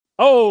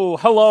Oh,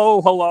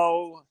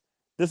 hello.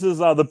 This is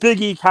the Big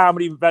E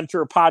Comedy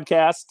Venture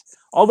podcast.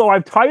 Although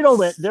I've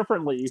titled it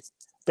differently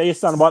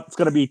based on what's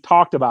going to be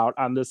talked about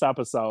on this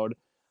episode.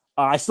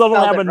 I still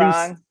don't Spelled have it a new.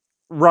 wrong.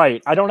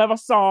 Right. I don't have a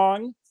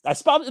song. Did I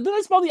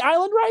spell the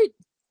island right?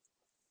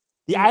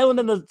 The N- island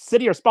and the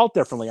city are spelled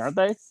differently, aren't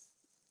they?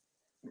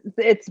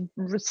 It's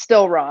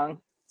still wrong.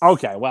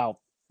 Okay, well,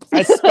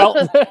 I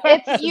spelled.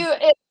 It's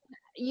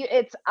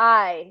it's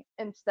I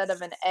instead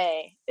of an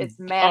A. It's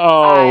Mac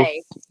Oh,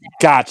 I.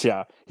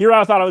 gotcha. Here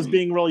I thought I was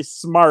being really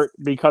smart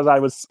because I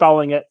was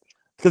spelling it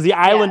because the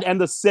island Yes. and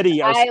the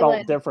city are spelled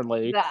Island.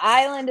 differently. The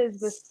island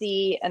is the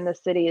C and the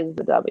city is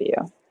the W.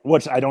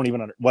 Which I don't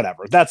even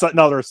whatever. That's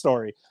another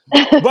story.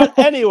 But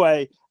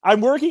anyway, I'm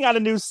working on a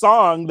new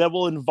song that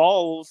will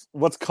involve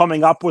what's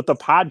coming up with the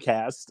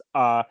podcast.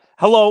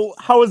 Hello,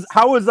 how is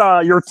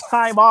your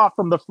time off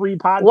from the free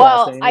podcast,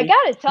 Well, Amy? I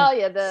gotta tell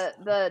you,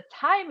 the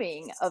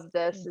timing of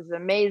this is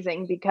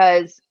amazing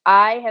because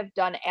I have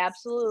done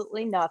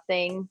absolutely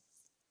nothing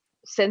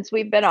since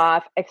we've been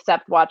off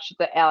except watch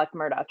the Alec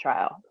Murdaugh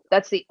trial.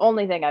 That's the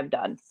only thing I've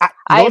done.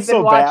 I've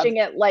been watching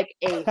it like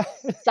a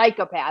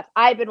psychopath.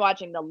 I've been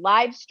watching the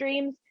live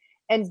streams,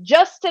 and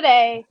just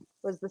today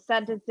was the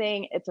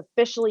sentencing. It's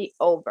officially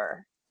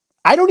over.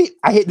 I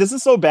hate this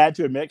is so bad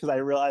to admit because I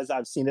realize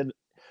I've seen it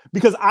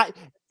because I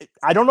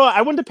don't know.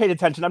 I wouldn't have paid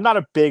attention. I'm not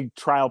a big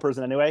trial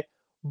person anyway,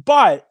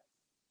 but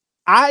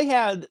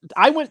I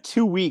went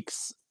 2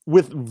 weeks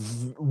with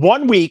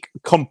 1 week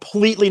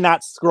completely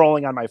not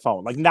scrolling on my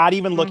phone, like not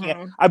even looking at.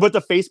 I put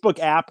the Facebook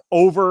app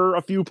over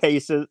a few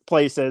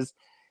places,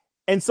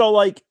 and so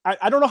like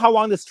I don't know how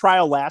long this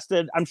trial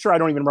lasted. I'm sure I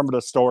don't even remember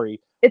the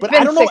story. It's but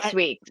been I don't know 6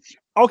 weeks.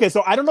 Okay,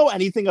 so I don't know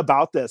anything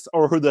about this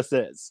or who this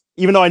is,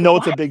 even though I know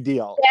it's a big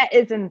deal. That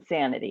is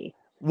insanity.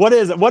 What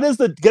is it? What is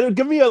the?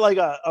 Give me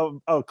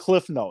a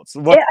cliff notes.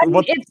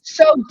 It's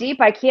so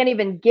deep. I can't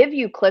even give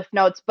you cliff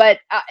notes, but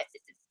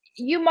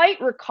you might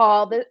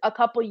recall that a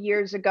couple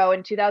years ago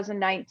in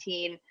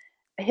 2019,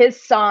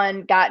 his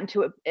son got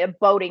into a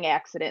boating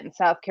accident in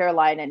South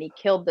Carolina, and he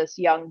killed this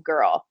young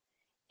girl.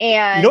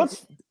 And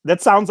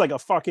that sounds like a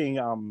fucking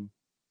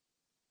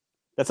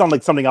that sounds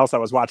like something else I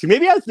was watching.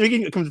 Maybe I was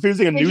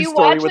confusing a news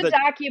story with it. Did you watch a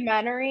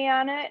documentary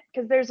on it?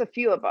 Because there's a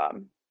few of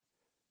them.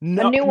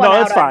 No, a new one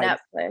out on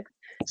Netflix.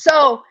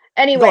 So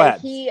anyway,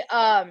 he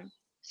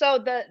so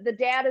the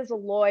dad is a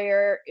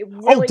lawyer.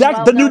 Really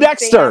the new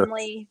Dexter.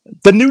 Family.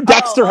 The new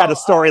Dexter had a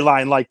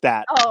storyline like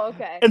that. Oh,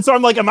 okay. And so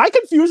I'm like, am I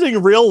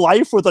confusing real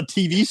life with a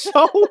TV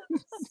show?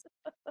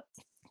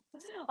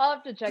 I'll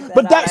have to check that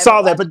but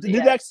out. But the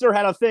new Dexter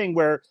had a thing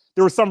where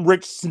there was some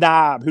rich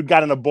snob who'd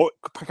got in a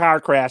car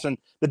crash and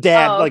the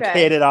dad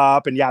paid it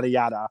up and yada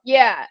yada.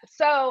 Yeah.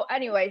 So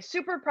anyway,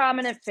 super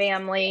prominent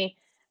family.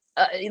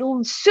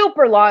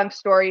 Super long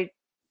story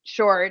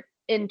short.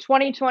 In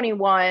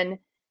 2021,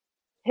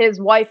 his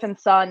wife and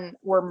son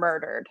were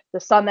murdered. The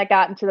son that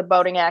got into the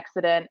boating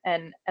accident,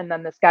 and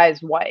then this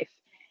guy's wife.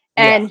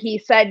 And he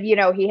said,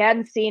 he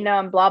hadn't seen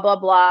him. Blah blah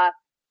blah.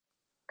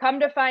 Come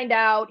to find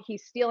out,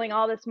 he's stealing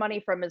all this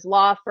money from his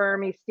law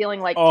firm. He's stealing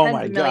like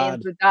tens of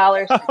millions of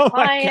dollars from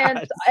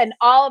clients. And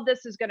all of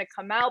this is going to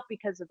come out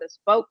because of this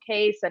boat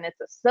case. And it's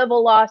a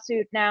civil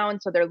lawsuit now.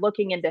 And so they're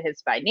looking into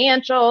his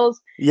financials.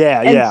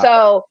 And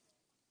so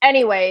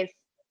anyways,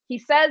 he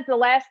says the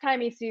last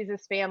time he sees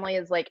his family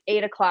is like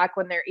 8:00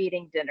 when they're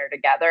eating dinner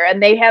together. And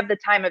they have the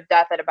time of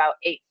death at about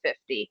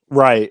 8:50.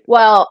 Right.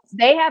 Well,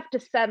 they have to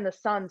send the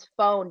son's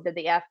phone to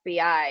the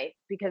FBI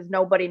because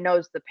nobody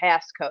knows the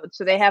passcode.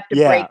 So they have to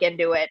break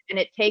into it. And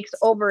it takes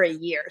over a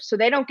year. So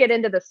they don't get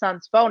into the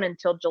son's phone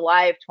until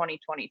July of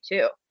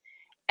 2022.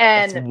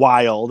 And that's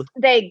wild.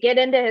 They get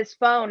into his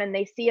phone and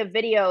they see a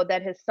video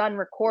that his son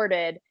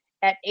recorded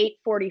at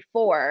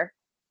 8:44.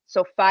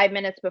 So 5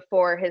 minutes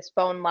before his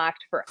phone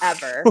locked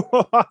forever.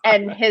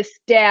 And his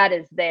dad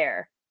is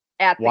there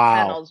at the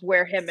kennels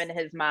where him and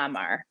his mom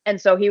are. And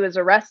so he was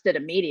arrested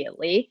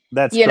immediately.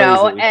 That's crazy.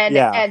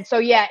 And so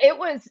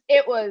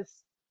it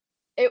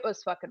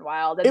was fucking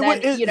wild.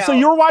 And so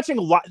you were watching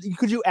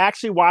could you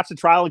actually watch the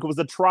trial? Like, was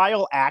the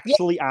trial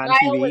actually on TV?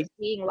 The trial was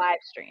being live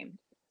streamed.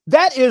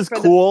 That is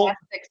cool.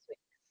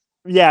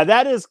 Yeah,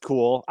 that is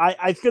cool.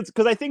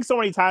 Because I think so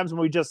many times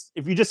when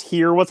if you just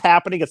hear what's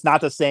happening, it's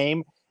not the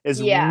same as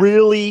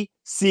really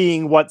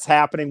seeing what's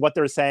happening, what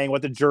they're saying,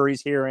 what the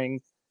jury's hearing.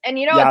 And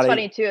what's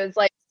funny too is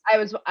like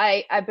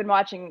I've been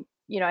watching,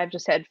 I've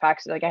just had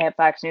Fox, like I have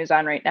Fox News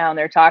on right now and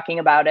they're talking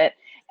about it.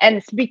 And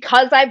it's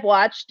because I've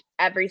watched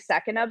every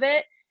second of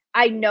it,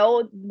 I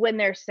know when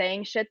they're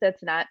saying shit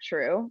that's not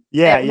true.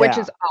 Which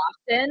is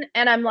often.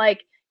 And I'm like,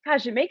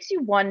 gosh, it makes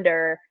you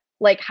wonder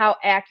like how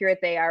accurate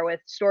they are with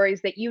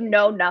stories that you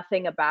know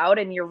nothing about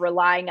and you're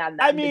relying on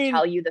them to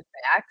tell you the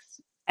facts.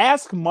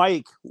 Ask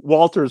Mike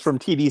Walters from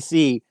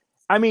TDC.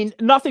 I mean,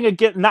 nothing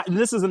again.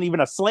 This isn't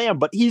even a slam,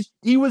 but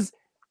he was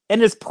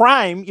in his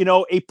prime,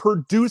 a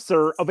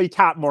producer of a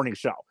top morning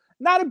show.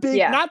 Not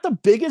the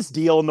biggest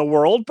deal in the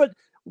world, but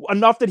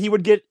enough that he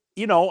would get,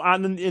 in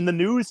the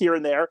news here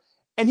and there.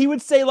 And he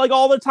would say like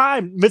all the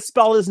time,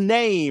 misspell his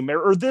name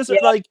or this,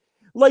 like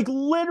like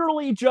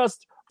literally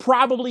just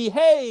probably,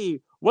 hey,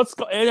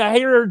 and I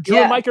hear Drew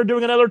and Yeah. Mike are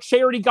doing another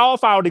charity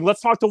golf outing.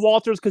 Let's talk to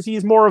Walters because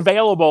he's more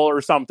available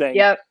or something.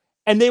 Yep.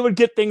 And they would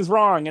get things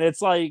wrong. And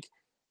it's like,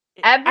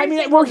 Every I mean,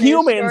 single we're news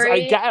humans, I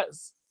story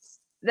guess.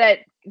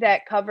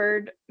 that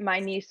covered my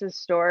niece's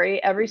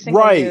story, every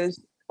single Right. news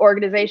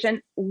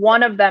organization,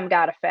 one of them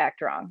got a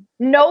fact wrong.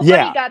 Nobody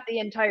Yeah. got the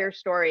entire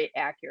story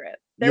accurate.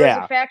 There was a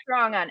Yeah. fact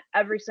wrong on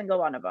every single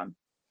one of them.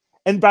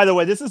 And by the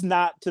way, this is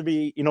not to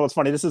be, you know, what's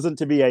funny. This isn't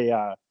to be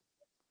a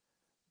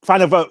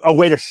kind of a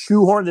way to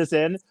shoehorn this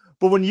in.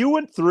 But when you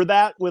went through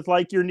that with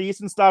like your niece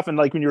and stuff, and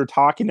like when you were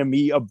talking to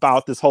me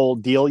about this whole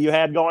deal you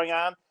had going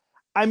on,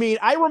 I mean,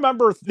 I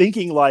remember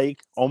thinking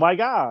like, oh my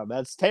God,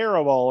 that's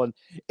terrible. And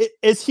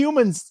as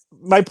humans,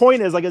 my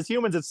point is like, as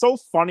humans, it's so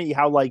funny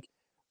how like,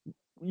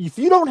 if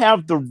you don't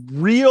have the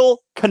real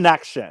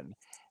connection,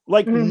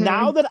 like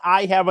now that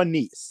I have a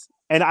niece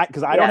and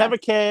because I don't have a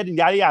kid and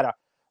yada, yada,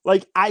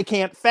 like I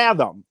can't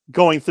fathom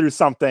going through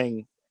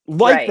something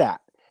like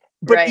that.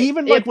 But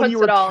even like when you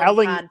were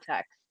telling,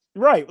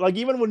 right, like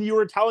even when you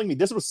were telling me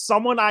this was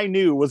someone I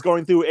knew was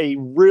going through a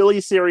really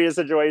serious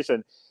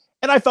situation,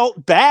 and I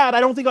felt bad. I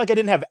don't think like I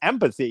didn't have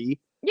empathy.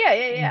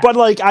 Yeah. But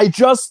like I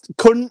just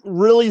couldn't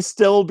really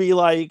still be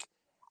like,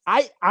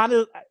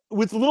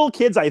 with little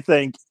kids, I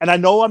think, and I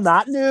know I'm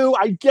not new.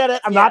 I get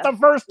it. I'm not the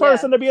first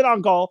person to be an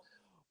uncle,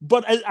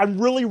 but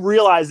I'm really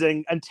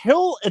realizing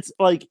until it's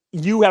like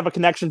you have a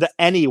connection to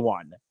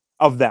anyone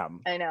of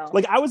them. I know.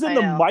 Like I was in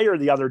the mire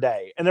the other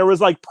day, and there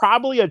was like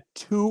probably a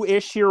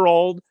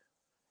 2-ish-year-old.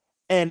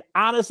 And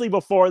honestly,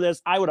 before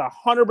this, I would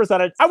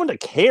 100%. I wouldn't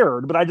have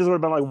cared, but I just would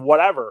have been like,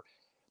 whatever.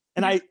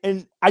 And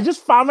I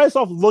just found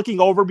myself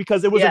looking over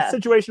because it was a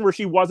situation where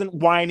she wasn't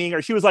whining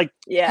or she was like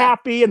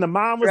happy, and the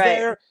mom was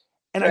there,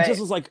 and I just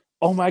was like,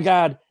 oh my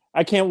God,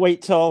 I can't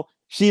wait till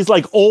she's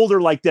like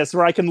older like this,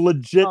 where I can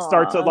legit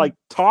start to like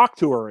talk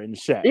to her and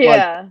shit.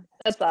 Yeah, like,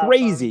 that's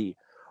crazy.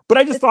 Awesome. But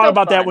I just thought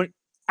about that when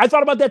I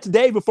thought about that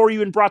today before you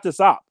even brought this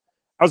up.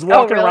 I was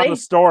walking around the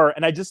store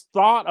and I just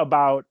thought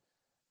about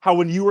how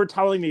when you were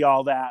telling me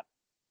all that,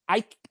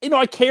 I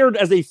cared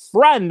as a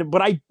friend,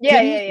 but I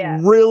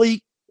didn't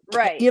really,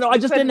 I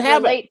just didn't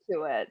have relate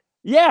to it.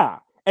 Yeah.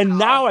 And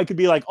now I could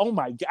be like, oh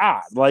my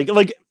God,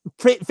 like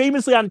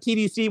famously on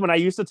TDC, when I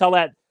used to tell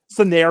that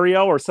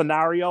scenario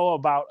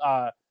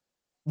about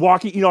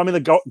walking, I'm in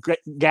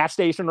the gas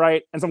station,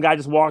 right? And some guy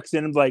just walks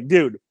in and is like,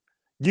 dude,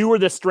 you were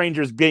this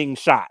stranger's being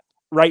shot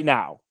right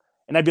now.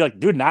 And I'd be like,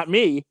 dude, not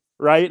me,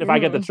 right? If I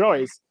get the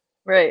choice.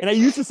 Right. And I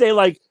used to say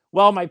like,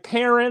 well, my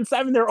parents,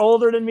 I mean, they're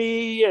older than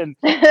me. And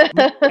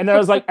I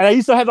was like, and I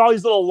used to have all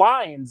these little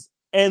lines.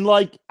 And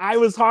like, I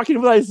was talking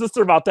to my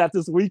sister about that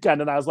this weekend.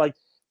 And I was like,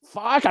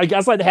 fuck, I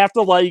guess I'd have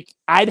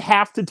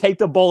to take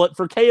the bullet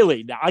for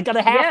Kaylee. Now I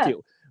gotta have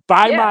to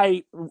by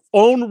my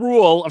own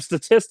rule of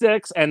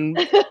statistics and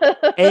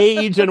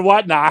age and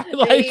whatnot.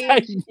 Like,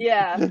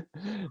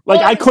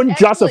 I couldn't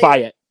justify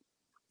it.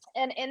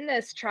 And in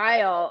this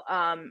trial,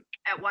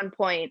 at one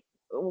point,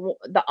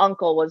 the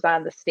uncle was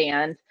on the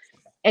stand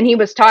and he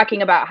was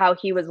talking about how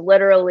he was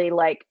literally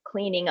like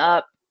cleaning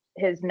up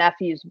his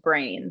nephew's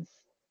brains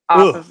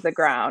off of the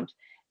ground.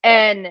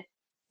 And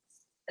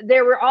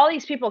there were all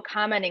these people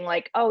commenting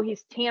like, oh,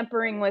 he's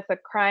tampering with a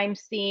crime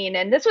scene.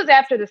 And this was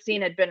after the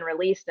scene had been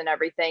released and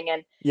everything.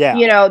 And,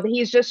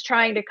 he's just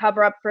trying to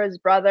cover up for his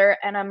brother.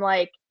 And I'm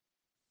like,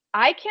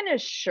 I can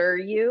assure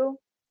you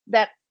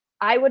that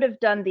I would have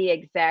done the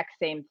exact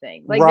same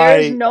thing. Like,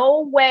 there's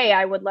no way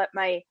I would let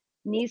my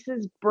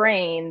niece's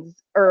brains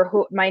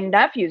or my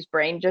nephew's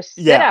brain just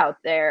sit out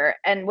there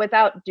and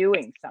without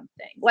doing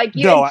something. Like,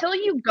 until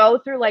you go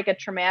through like a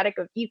traumatic,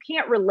 you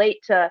can't relate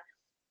to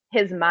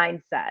his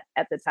mindset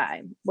at the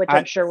time, which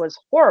I'm sure was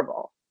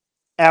horrible.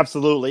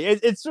 Absolutely.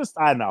 It's just,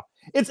 I don't know.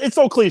 It's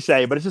so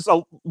cliche, but it's just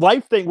a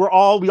life thing. We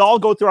all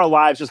go through our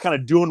lives just kind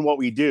of doing what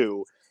we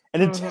do.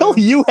 And until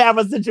you have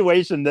a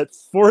situation that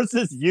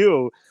forces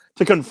you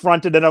to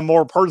confront it in a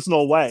more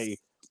personal way,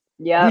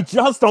 we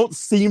just don't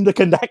seem to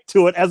connect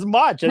to it as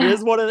much. It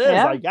is what it is,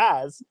 I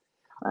guess.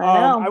 I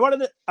know.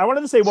 I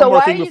wanted to say one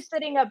more thing. So why are you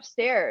sitting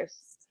upstairs?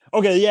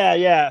 Okay,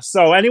 yeah.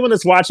 So anyone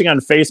that's watching on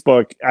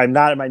Facebook, I'm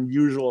not in my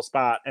usual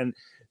spot. And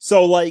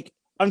so, like,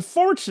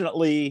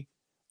 unfortunately,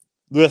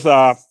 with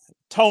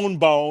Tony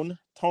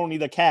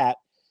the cat,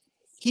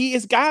 he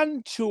has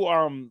gotten to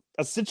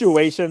a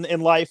situation in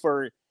life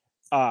where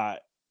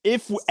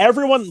if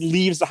everyone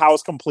leaves the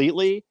house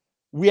completely,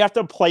 we have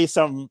to place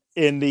him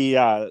in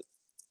the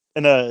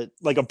in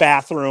a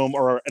bathroom,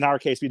 or in our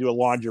case, we do a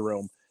laundry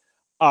room,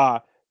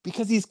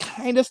 because he's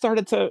kind of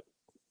started to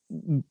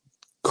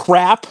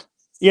crap,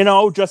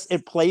 just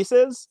at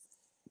places,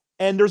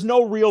 and there's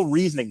no real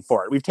reasoning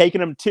for it. We've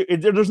taken him to,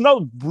 there's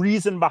no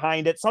reason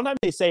behind it. Sometimes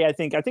they say, I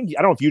think, I don't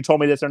know if you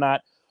told me this or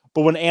not,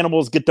 but when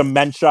animals get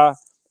dementia,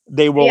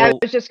 they will. Yeah, I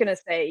was just going to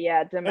say,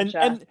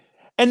 dementia.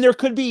 And there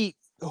could be,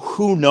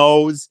 who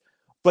knows,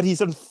 but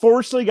he's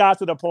unfortunately got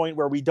to the point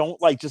where we don't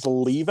just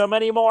leave him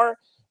anymore.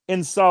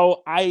 And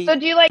so So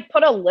do you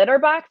put a litter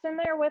box in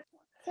there with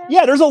him?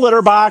 Yeah, there's a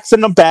litter box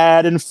and a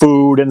bed and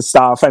food and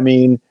stuff. I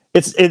mean,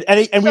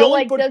 And we So, only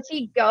like, put. does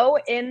he go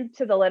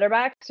into the litter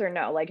box or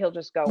no? Like, he'll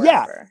just go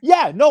Yeah, wherever?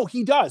 yeah, no,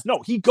 he does.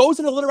 No, he goes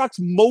into the litter box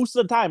most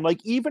of the time. Like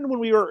even when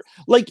we were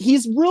like,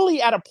 he's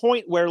really at a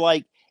point where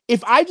like,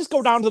 if I just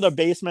go down to the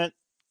basement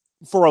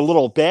for a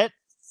little bit,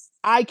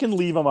 I can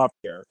leave him up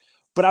here.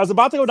 But I was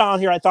about to go down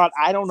here. I thought,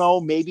 I don't know,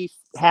 maybe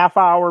half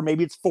hour,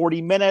 maybe it's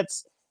 40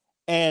 minutes.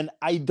 And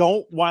I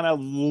don't want to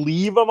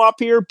leave him up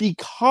here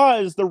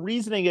because the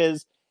reasoning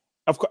is,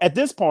 of course, at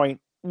this point,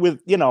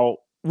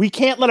 we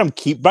can't let him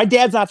keep, my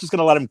dad's not just going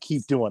to let him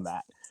keep doing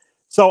that.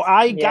 So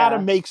I got to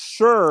Yeah. make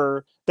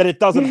sure that it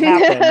doesn't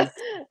happen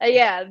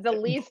Yeah, the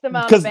least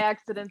amount of because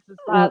accidents as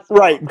right,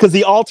 possible. because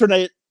the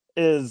alternate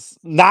is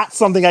not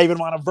something I even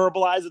want to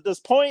verbalize at this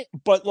point.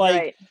 But like,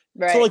 Right,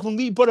 so right, like when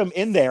we put him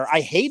in there,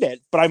 I hate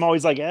it, but I'm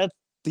always like,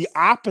 the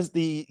opposite,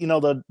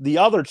 the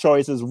other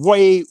choice is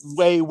way,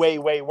 way, way,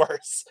 way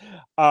worse.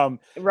 So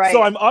right.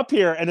 I'm up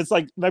here, and it's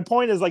like my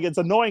point is like it's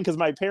annoying because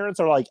my parents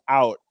are like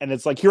out, and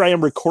it's like here I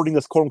am recording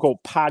this quote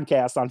unquote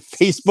podcast on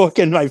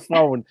Facebook and my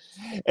phone,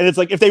 and it's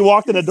like if they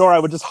walked in the door, I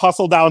would just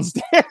hustle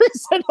downstairs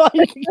and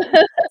like,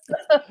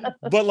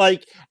 but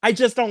like I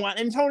just don't want.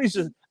 And Tony's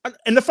just,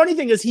 and the funny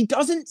thing is he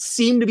doesn't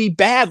seem to be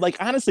bad. Like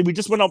honestly, we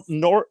just went up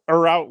north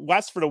or out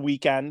west for the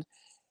weekend,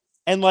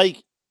 and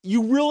like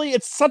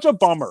it's such a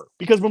bummer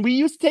because when we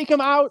used to take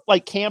him out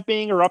like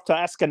camping or up to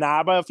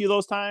Escanaba a few of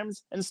those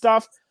times and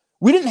stuff,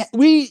 we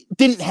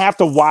didn't have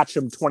to watch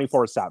him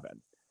 24/7.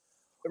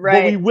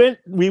 But we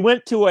Right.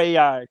 went to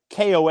a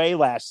KOA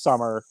last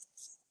summer,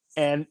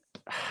 and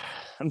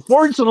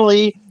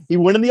unfortunately he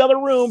went in the other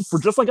room for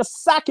just like a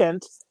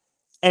second,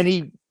 and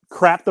he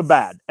crapped the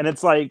bed. And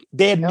it's like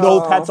they had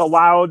no pets Oh,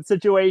 allowed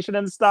situation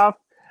and stuff.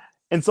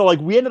 And so like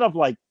we ended up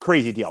like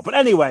crazy deal. But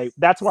anyway,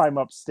 that's why I'm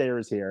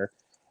upstairs here.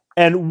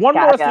 And one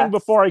more thing gotcha.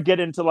 before I get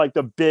into like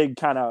the big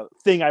kind of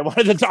thing I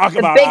wanted to talk The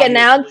about, big obviously,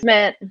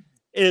 announcement.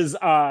 is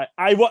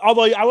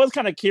although I was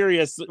kind of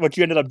curious what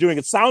you ended up doing.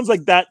 It sounds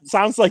like that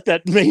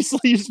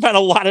basically you spent a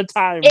lot of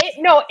time.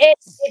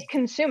 It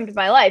consumed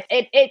my life.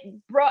 It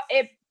brought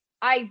it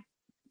I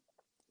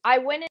I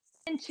went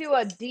into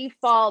a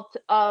default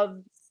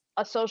of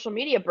a social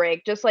media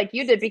break just like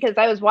you did because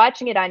I was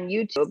watching it on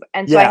YouTube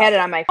and so I Yeah, had it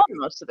on my phone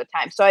most of the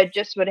time. So I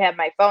just would have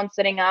my phone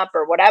sitting up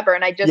or whatever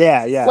and I just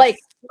yeah, yeah. like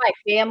my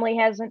family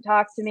hasn't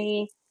talked to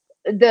me.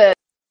 The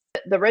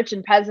the rich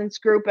and peasants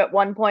group at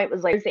one point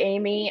was like, "Where's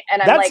Amy?"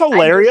 And I'm That's like,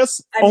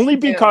 hilarious. I'm Only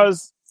consumed.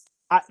 because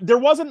there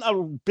wasn't a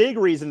big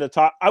reason to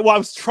talk. I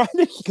was trying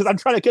to because I'm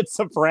trying to get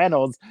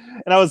Sopranos,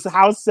 and I was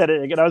house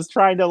sitting, and I was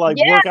trying to like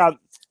Yeah, work out.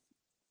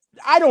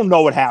 I don't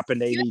know what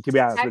happened, you Amy. To be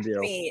honest with text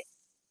you, me.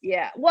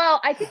 Yeah.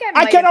 Well, I think I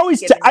I might can have always.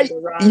 given you the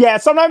wrong Yeah.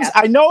 Sometimes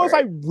I know if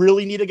I password.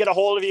 really need to get a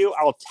hold of you,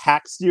 I'll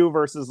text you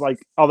versus like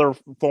other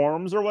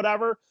forms or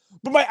whatever.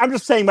 But I'm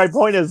just saying. My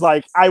point is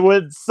like I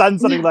would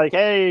send something like,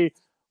 "Hey,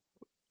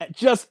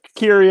 just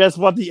curious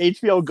what the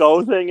HBO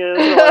Go thing is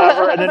or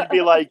whatever," and then it'd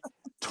be like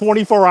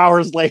 24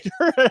 hours later.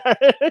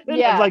 And I'm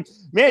Yeah. like,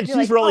 man, It'd be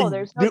she's like, "Oh, really,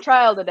 there's no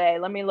trial today.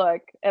 Let me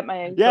look at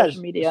my yeah.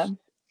 social media."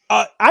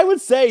 I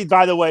would say,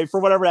 by the way, for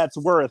whatever that's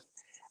worth,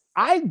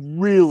 I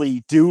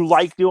really do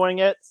like doing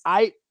it.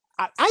 I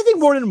think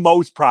more than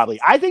most, probably.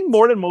 I think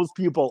more than most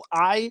people,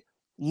 I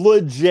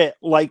legit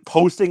like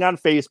posting on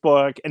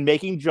Facebook and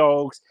making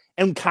jokes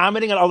and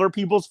commenting on other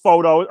people's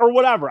photos or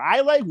whatever.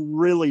 I like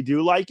really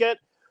do like it.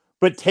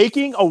 But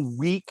taking a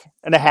week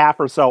and a half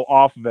or so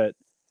off of it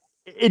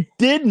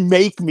did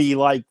make me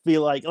like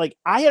feel like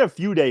I had a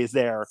few days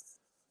there.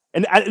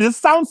 And this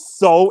sounds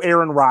so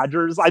Aaron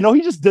Rodgers. I know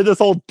he just did this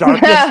whole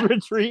darkness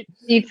retreat,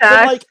 but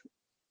Detox. like,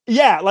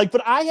 yeah, like,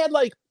 but I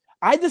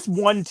had this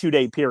 1 2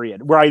 day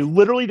period where I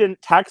literally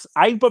didn't text.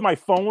 I put my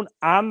phone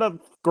on the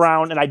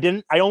ground and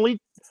I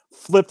only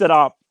flipped it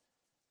up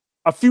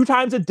a few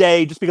times a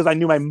day just because I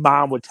knew my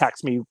mom would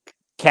text me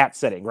cat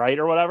sitting, right?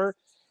 Or whatever.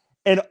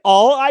 And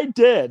all I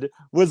did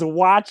was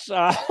watch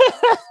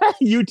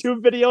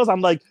YouTube videos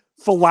on like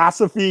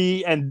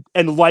philosophy and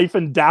life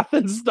and death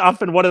and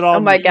stuff and what it Oh all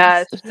my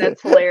gosh, means,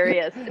 that's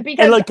hilarious. and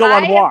Because like go I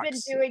on have been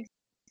walks. doing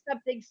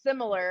something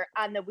similar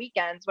on the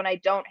weekends when I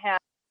don't have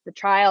the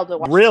trial to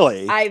watch.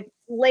 Really? I've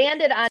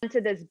landed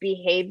onto this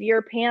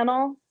behavior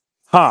panel,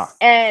 Huh?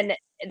 and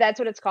that's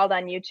what it's called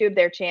on YouTube,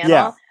 their Yeah.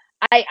 channel.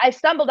 I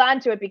stumbled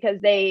onto it because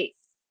they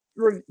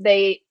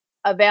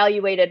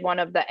evaluated one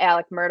of the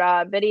Alec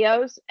Murdaugh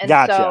videos, and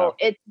Gotcha. so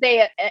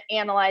they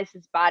analyze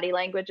his body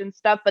language and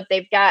stuff. But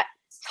they've got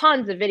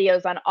tons of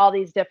videos on all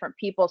these different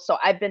people, so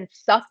I've been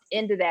sucked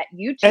into that And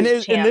YouTube in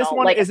this channel.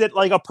 one, Like is it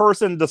like a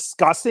person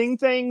discussing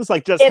things?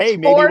 Like just, it's hey,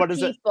 maybe for what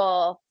is it?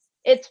 people.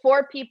 It's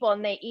for people,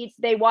 and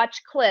they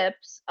watch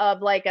clips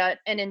of like an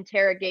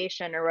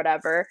interrogation or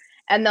whatever,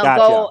 and they'll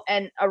Gotcha. go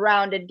and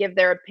around and give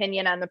their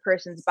opinion on the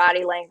person's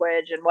body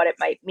language and what it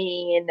might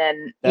mean,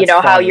 and That's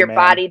how funny, your man.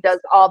 body does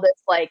all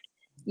this, like,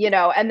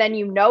 and then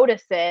you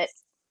notice it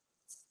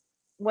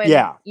when,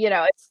 Yeah.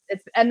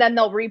 it's and then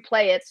they'll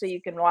replay it so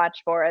you can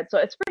watch for it. So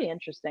it's pretty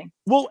interesting.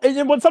 Well,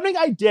 and when something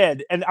I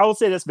did, and I will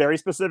say this very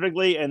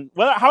specifically, and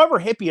however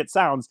hippie it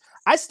sounds,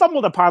 I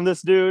stumbled upon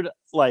this dude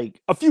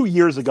like a few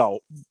years ago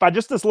by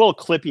just this little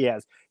clip he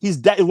has.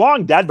 He's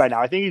long dead by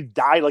now. I think he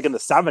died like in the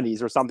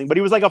 70s or something, but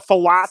he was like a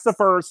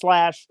philosopher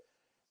slash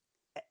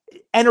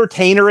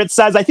entertainer, it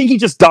says. I think he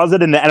just does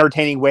it in an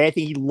entertaining way. I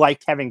think he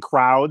liked having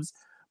crowds.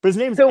 But his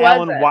name's Who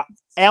was it?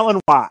 Alan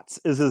Watts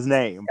is his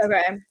name.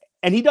 Okay.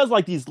 And he does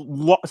like these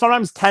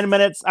sometimes 10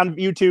 minutes on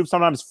YouTube,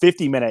 sometimes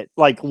 50-minute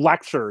like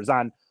lectures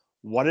on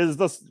what is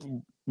the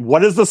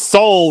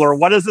soul, or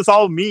what does this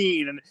all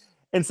mean,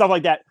 and stuff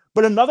like that.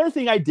 But another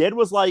thing I did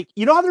was like,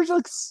 how there's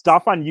like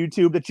stuff on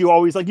YouTube that you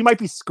always like, you might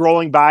be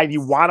scrolling by and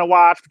you want to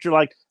watch, but you're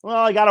like, well,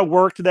 I gotta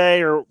work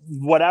today or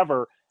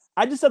whatever.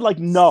 I just said like,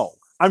 no,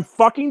 I'm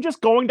fucking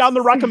just going down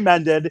the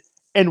recommended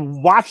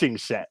and watching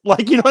shit.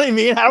 Like, you know what I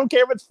mean? I don't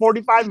care if it's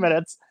 45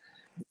 minutes.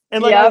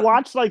 And like, I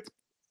watched like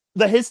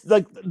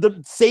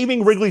the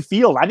saving Wrigley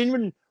Field. I didn't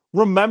even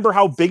remember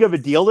how big of a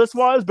deal this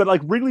was, but like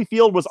Wrigley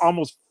Field was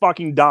almost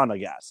fucking done, I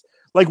guess.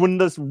 Like when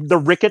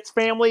the Ricketts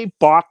family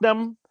bought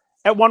them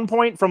at one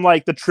point from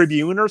like the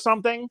Tribune or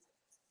something,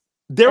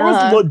 there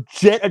was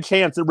legit a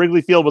chance that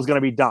Wrigley Field was going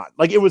to be done.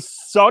 Like it was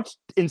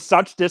in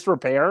such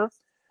disrepair.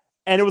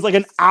 And it was like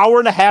an hour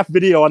and a half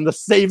video on the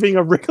saving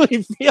of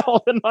Wrigley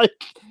Field. And like,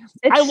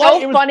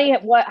 it's funny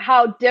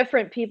how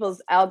different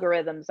people's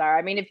algorithms are.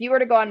 I mean, if you were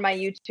to go on my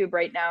YouTube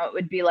right now, it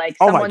would be like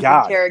someone's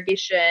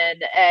interrogation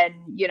and,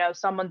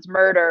 someone's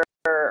murder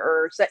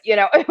or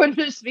it would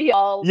just be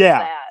all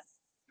that.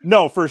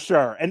 No, for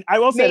sure. And I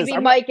will say maybe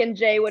Mike and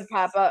Jay would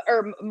pop up,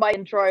 or Mike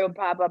and Troy would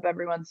pop up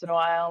every once in a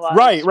while.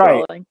 Right.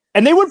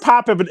 And they would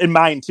pop up in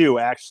mine too,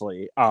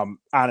 actually.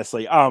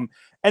 Honestly.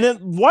 And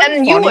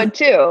then you would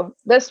too.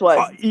 This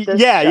one.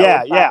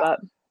 Yeah.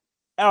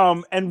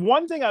 And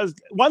one thing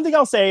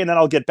I'll say, and then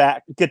I'll get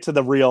to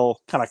the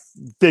real kind of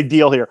big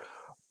deal here.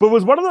 But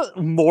was one of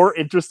the more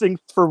interesting,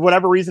 for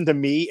whatever reason to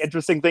me,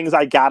 interesting things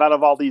I got out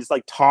of all these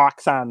like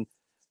talks on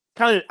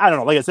kind of, I don't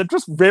know, like I said,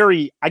 just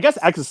very, I guess,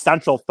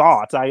 existential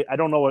thoughts. I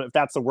don't know if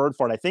that's the word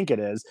for it. I think it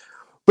is.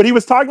 But he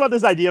was talking about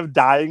this idea of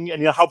dying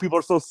and how people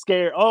are so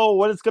scared. Oh,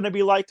 what it's going to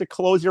be like to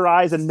close your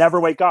eyes and never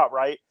wake up,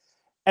 right?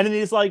 And then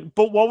he's like,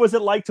 but what was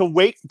it like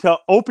to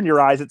open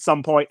your eyes at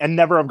some point and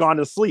never have gone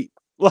to sleep?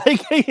 Like,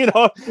 and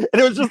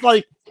it was just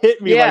like,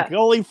 hit me like,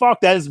 holy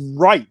fuck, that is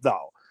right,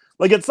 though.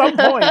 Like at some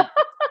point,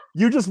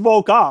 you just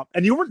woke up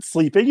and you weren't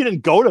sleeping. You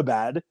didn't go to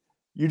bed.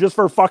 You just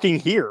were fucking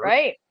here.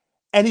 Right.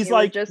 And he's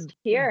like, just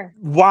here.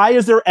 Why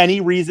is there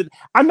any reason?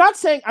 I'm not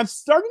saying, I'm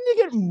starting to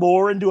get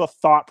more into a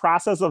thought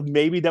process of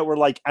maybe that we're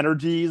like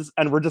energies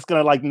and we're just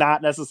going to like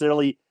not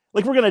necessarily,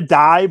 like we're going to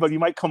die, but you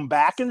might come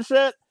back and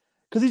shit.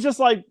 Because he's just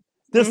like,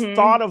 this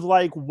thought of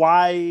like,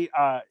 why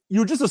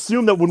you just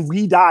assume that when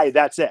we die,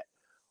 that's it.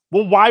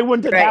 Well, why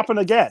wouldn't it happen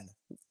again?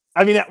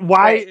 I mean,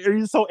 why are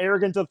you so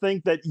arrogant to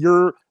think that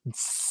you're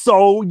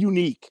so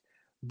unique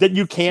that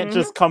you can't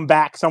just come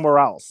back somewhere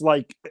else?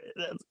 Like,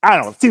 I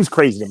don't know. It seems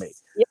crazy to me.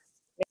 Yeah.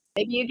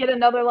 Maybe you get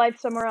another life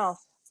somewhere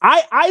else.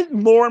 I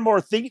more and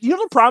more think,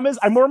 the problem is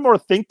I more and more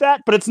think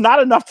that, but it's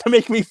not enough to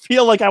make me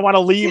feel like I want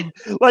to leave.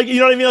 Like, you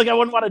know what I mean? Like I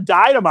wouldn't want to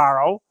die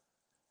tomorrow.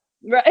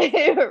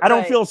 Right. I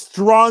don't feel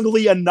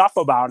strongly enough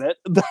about it.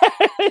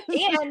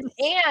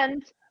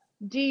 and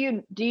do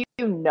you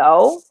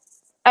know?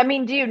 I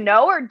mean, do you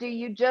know, or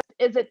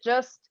is it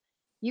just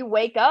you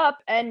wake up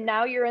and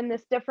now you're in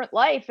this different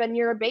life and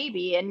you're a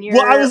baby and and you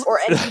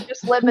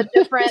just live a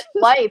different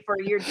life, or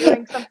you're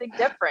doing something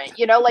different,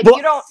 you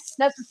don't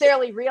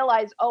necessarily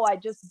realize, oh, I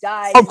just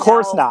died. Of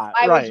course not.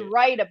 I was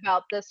right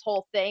about this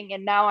whole thing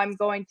and now I'm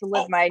going to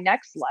live my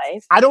next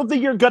life. I don't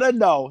think you're gonna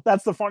know.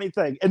 That's the funny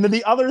thing. And then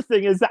the other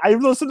thing is that I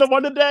listened to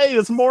one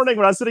this morning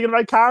when I was sitting in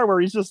my car where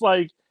he's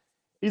like,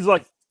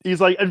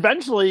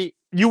 eventually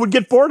you would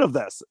get bored of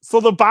this. So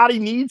the body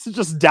needs to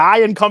just die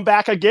and come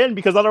back again,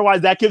 because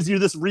otherwise that gives you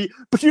this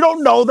but you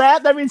don't know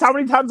that. That means how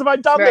many times have I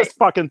done this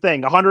fucking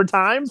thing? 100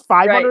 times?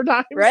 500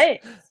 times?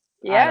 Right.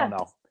 Yeah. I don't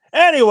know.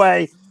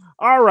 Anyway.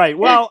 All right.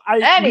 Well,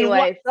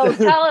 so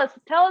tell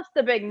us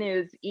the big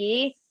news,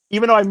 E.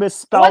 Even though I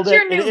misspelled What's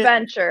your new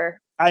venture?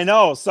 I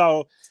know.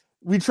 So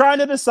we trying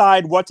to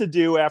decide what to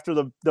do after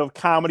the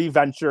comedy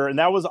venture, and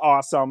that was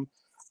awesome.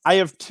 I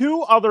have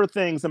two other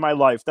things in my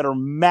life that are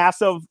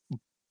massive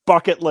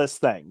bucket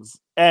list things.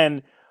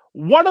 And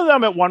one of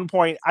them, at one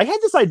point, I had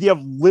this idea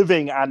of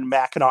living on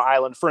Mackinac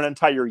Island for an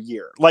entire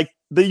year. Like,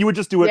 you would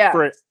just do it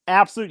for an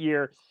absolute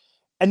year.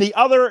 And the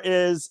other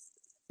is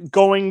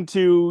going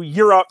to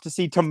Europe to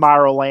see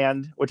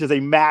Tomorrowland, which is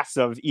a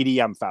massive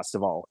EDM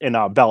festival in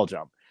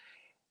Belgium.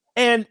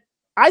 And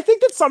I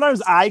think that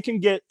sometimes I can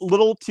get a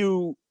little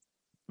too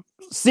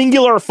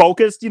singular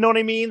focused, you know what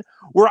I mean?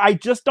 Where I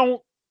just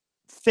don't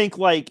think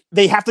like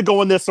they have to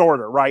go in this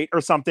order, right? Or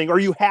something, or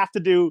you have to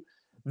do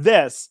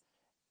this.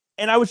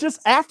 And I was just,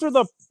 after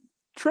the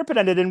trip had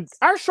ended and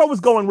our show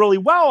was going really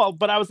well,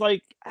 but I was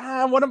like,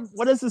 what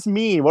does this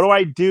mean? What do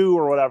I do,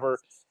 or whatever?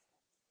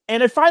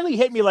 And it finally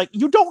hit me like,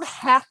 you don't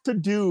have to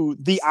do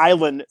the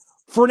island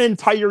for an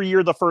entire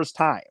year the first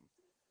time.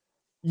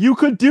 You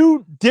could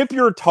dip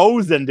your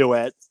toes into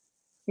it.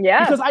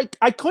 Yeah. Because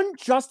I couldn't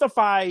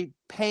justify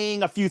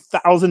paying a few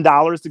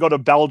 $1,000s to go to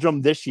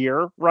Belgium this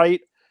year, right?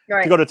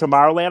 To go to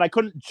Tomorrowland. I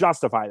couldn't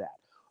justify that.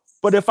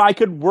 But if I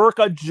could work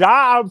a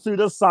job through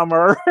the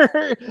summer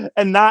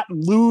and not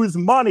lose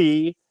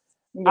money,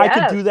 I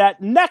could do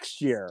that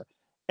next year.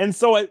 And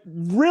so it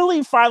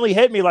really finally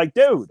hit me like,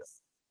 dude,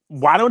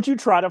 why don't you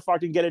try to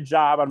fucking get a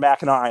job on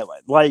Mackinac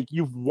Island? Like,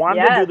 you've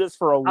wanted to do this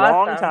for a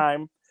long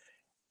time.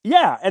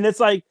 Yeah. And it's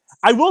like,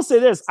 I will say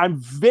this. I'm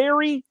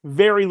very,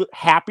 very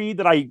happy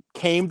that I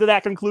came to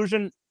that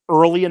conclusion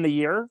early in the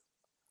year,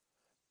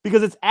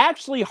 because it's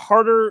actually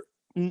harder.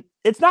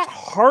 It's not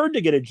hard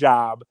to get a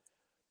job,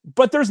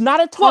 but there's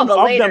not a ton the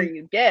of later them.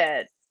 You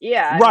get.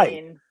 Yeah. Right. I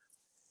mean,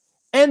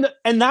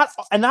 and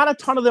not a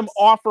ton of them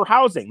offer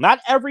housing. Not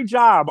every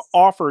job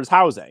offers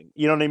housing.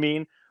 You know what I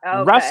mean?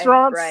 okay,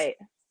 Restaurants, right.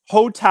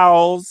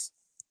 hotels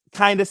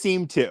kind of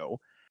seem to.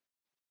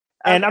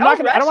 And I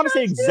don't want to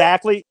say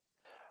exactly.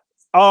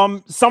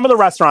 Some of the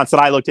restaurants that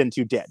I looked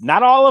into did.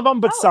 Not all of them,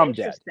 but some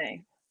did.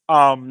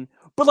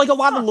 But like a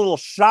lot of little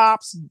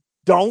shops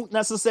don't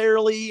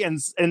necessarily, and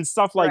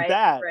stuff like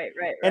that. Right.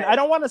 And I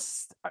don't want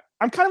to.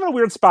 I'm kind of in a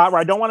weird spot where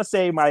I don't want to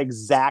say my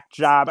exact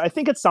job. I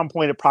think at some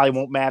point it probably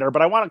won't matter,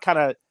 but I want to kind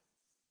of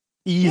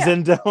ease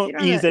into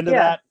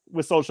that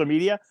with social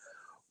media.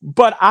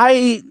 But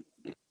I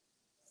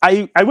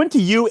went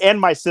to you and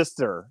my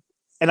sister,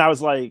 and I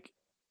was like,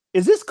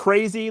 is this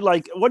crazy?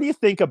 Like, what do you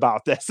think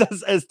about this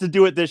as to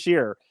do it this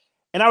year?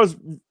 And I was,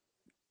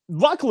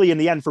 luckily in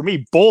the end for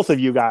me, both of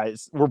you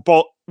guys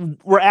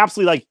were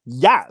absolutely like,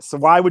 yes,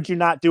 why would you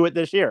not do it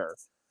this year?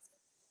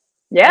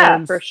 Yeah,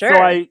 and for sure.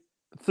 So I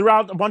threw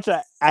out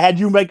I had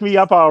you make me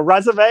up a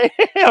resume.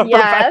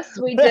 Yes,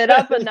 we did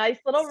up a nice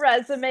little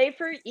resume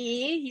for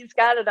E. He's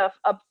got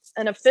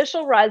an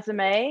official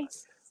resume.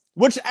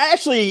 Which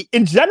actually,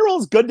 in general,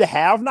 is good to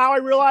have now, I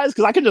realize,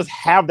 because I can just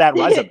have that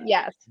resume.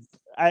 Yes.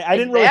 I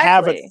didn't really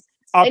have it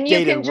updated and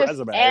you can just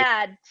resume.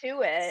 add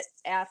to it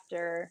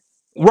after.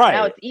 Right.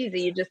 Now it's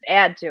easy. You just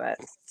add to it.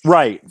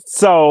 Right.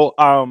 So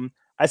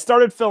I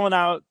started filling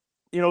out,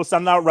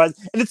 sending out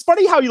and it's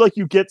funny how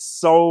you get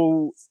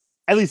so,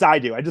 at least I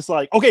do. I just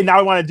like, okay, now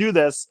I want to do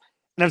this.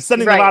 And I'm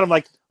sending them out. I'm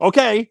like,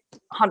 okay.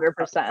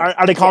 100%.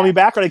 Are they calling me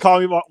back? Are they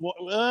calling me?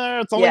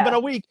 It's only been a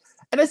week.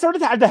 And I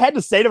had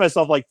to say to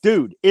myself, like,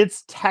 dude,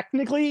 it's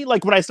technically,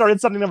 like, when I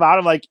started sending them out,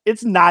 I'm like,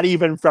 it's not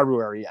even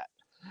February yet.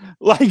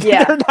 Like,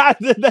 they're not,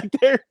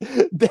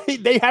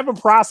 they have a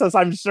process,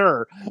 I'm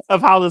sure,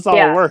 of how this all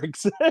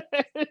works.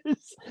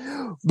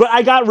 But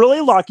I got really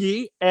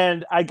lucky,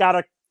 and I got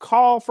a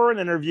call for an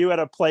interview at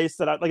a place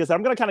that, like I said,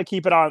 I'm going to kind of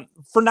keep it on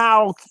for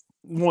now.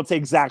 Won't say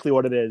exactly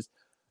what it is,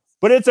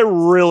 but it's a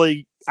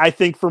really, I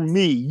think for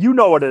me, you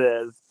know what it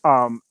is.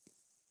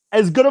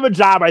 As good of a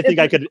job I think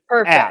I could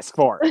ask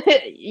for.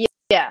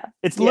 Yeah.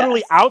 It's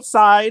literally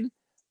outside.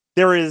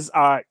 There is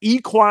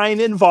equine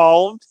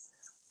involved.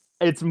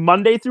 It's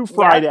Monday through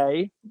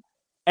Friday,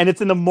 and it's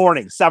in the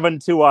morning, 7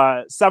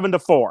 to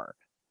 4.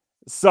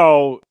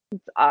 So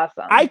it's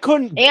awesome. I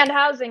couldn't. And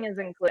housing is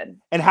included.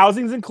 And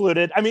housing's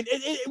included. I mean,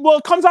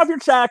 it comes off your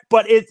check,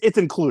 but it's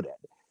included.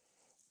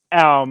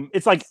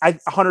 It's like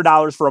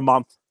 $100 for a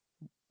month,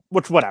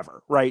 which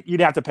whatever, right?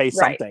 You'd have to pay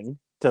something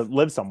to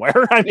live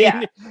somewhere. I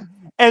mean,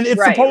 and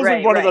it's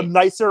supposedly one of the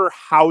nicer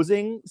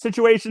housing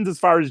situations as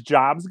far as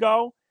jobs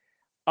go.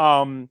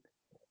 And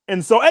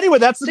so anyway,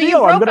 that's the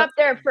deal. You broke up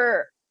there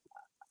for.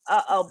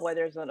 Oh boy,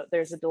 there's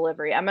a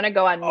delivery. I'm gonna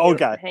go on mute.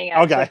 Okay. Hang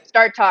on. Okay. So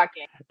start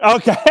talking.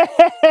 Okay.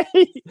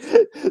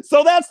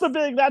 So that's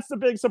the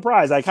big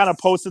surprise. I kind of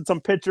posted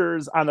some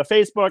pictures on the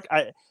Facebook.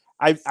 I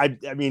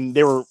mean,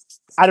 they were.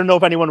 I don't know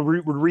if anyone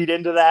would read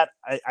into that.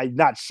 I'm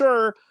not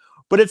sure,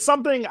 but it's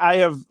something I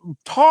have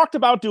talked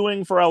about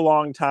doing for a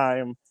long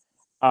time.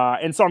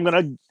 And so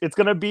it's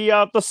gonna be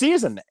the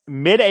season,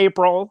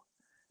 mid-April,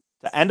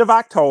 the end of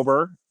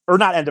October, or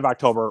not end of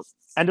October,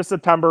 end of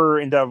September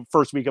into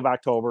first week of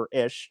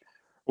October-ish,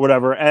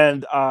 whatever.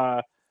 And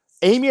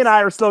Amy and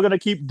I are still going to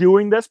keep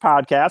doing this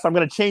podcast. I'm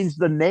going to change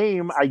the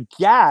name, I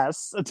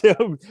guess,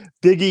 to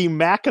Biggie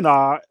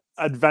Mackinac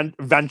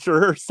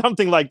Adventure or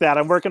something like that.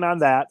 I'm working on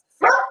that.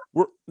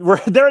 We're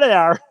there they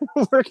are,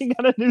 working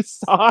on a new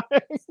song.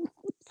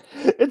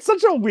 It's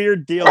such a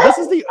weird deal. This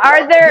is the.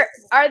 Are there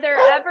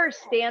ever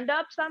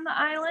stand-ups on the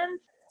island?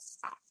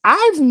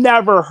 I've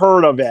never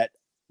heard of it,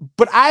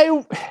 but I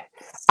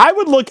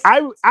would look.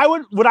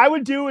 What I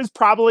would do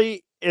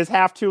is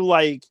have to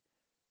like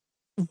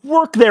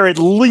work there at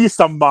least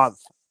a month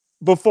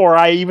before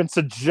I even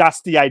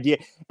suggest the idea.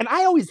 And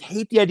I always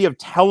hate the idea of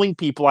telling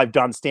people I've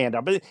done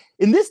stand-up. But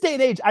in this day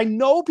and age, I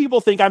know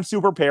people think I'm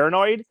super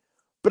paranoid,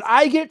 but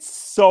I get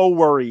so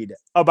worried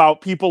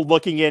about people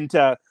looking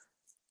into,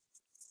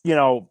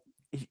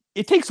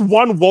 it takes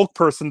one woke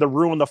person to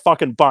ruin the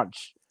fucking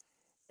bunch.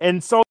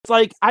 And so it's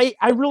like, I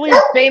really...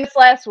 Famous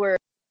last word.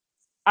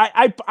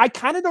 I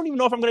kind of don't even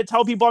know if I'm going to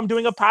tell people I'm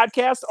doing a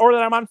podcast or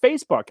that I'm on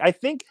Facebook. I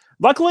think,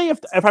 luckily,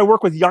 if I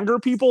work with younger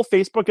people,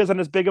 Facebook isn't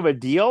as big of a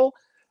deal.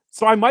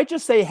 So I might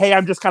just say, hey,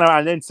 I'm just kind of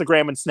on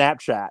Instagram and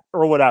Snapchat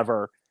or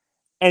whatever,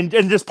 and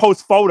just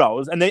post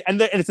photos, and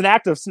it's an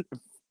active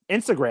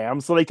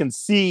Instagram, so they can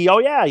see, oh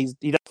yeah,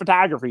 he does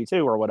photography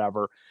too or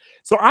whatever.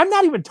 So I'm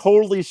not even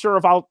totally sure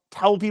if I'll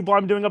tell people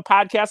I'm doing a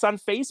podcast on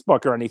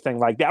Facebook or anything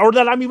like that, or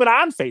that I'm even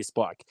on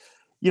Facebook.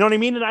 You know what I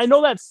mean? And I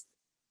know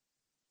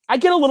I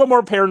get a little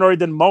more paranoid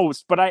than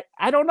most, but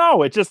I don't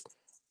know. It just,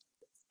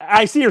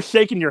 I see you're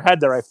shaking your head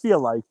there, I feel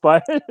like,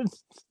 but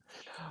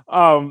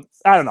I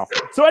don't know.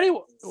 So anyway,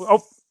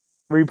 oh,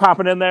 were you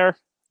popping in there?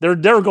 They're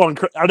going.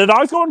 Are the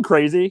dogs going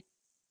crazy?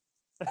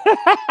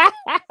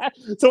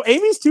 So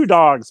Amy's two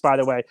dogs, by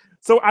the way.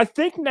 So I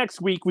think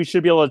next week we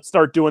should be able to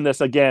start doing this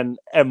again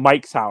at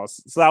Mike's house.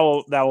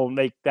 So that will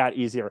make that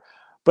easier.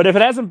 But if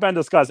it hasn't been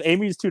discussed,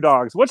 Amy's two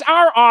dogs, which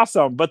are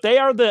awesome, but they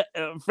are the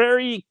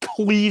very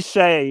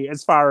cliche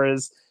as far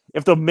as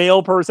if the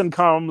mail person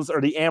comes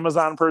or the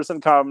Amazon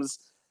person comes,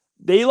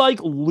 they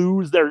like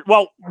lose their.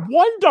 Well,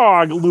 one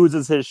dog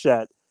loses his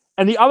shit,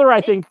 and the other,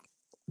 I think,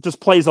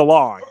 just plays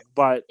along.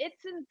 But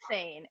it's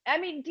insane. I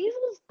mean,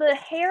 the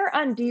hair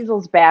on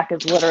Diesel's back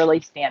is literally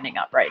standing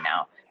up right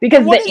now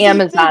because the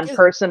Amazon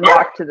person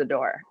walked to the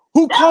door,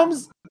 who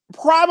comes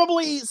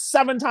probably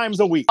 7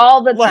 times a week,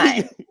 all the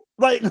time.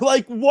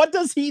 Like, what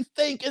does he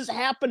think is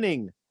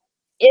happening?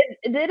 It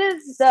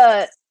is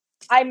the.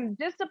 I'm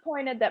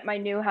disappointed that my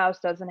new house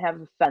doesn't have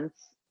a fence.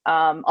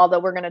 Although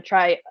we're gonna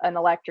try an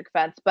electric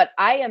fence, but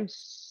I am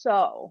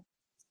so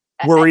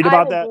worried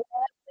about that.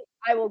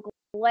 I will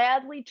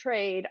gladly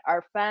trade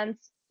our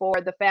fence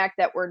for the fact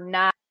that we're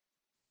not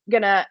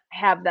gonna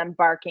have them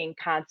barking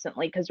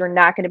constantly because we're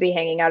not going to be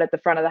hanging out at the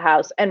front of the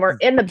house, and we're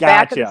in the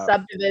back of the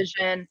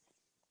subdivision.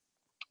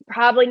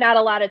 Probably not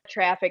a lot of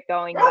traffic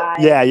going by.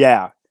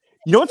 Yeah.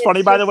 You know what's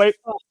funny, by the way?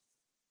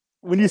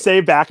 When you say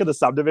back of the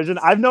subdivision,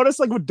 I've noticed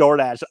like with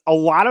DoorDash, a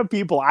lot of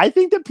people, I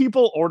think that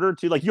people order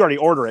too, like you already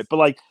order it, but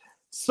like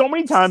so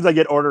many times I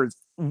get orders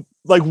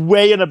like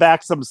way in the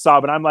back of some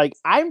sub, and I'm like,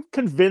 I'm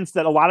convinced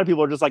that a lot of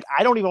people are just like,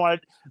 I don't even want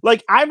to,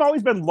 like, I've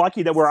always been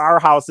lucky that where our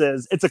house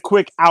is, it's a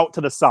quick out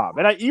to the sub.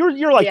 And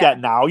you're like that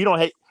now. You don't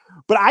hate,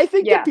 but I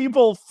think that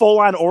people full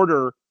on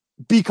order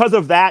because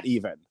of that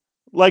even.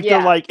 Like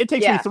they're like, it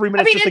takes me 3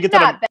 minutes just to get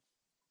to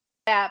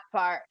that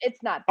far.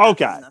 It's not that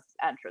okay. In the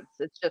entrance.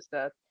 It's just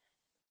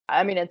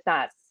it's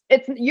not.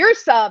 It's your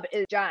sub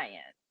is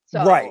giant.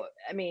 So right.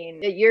 I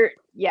mean,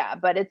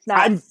 but it's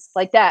not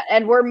like that.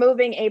 And we're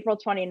moving April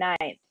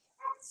 29th.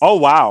 Oh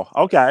wow.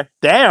 Okay.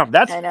 Damn,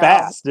 that's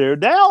fast,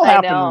 dude. That all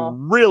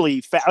happened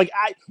really fast. Like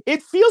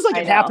it feels like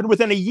it happened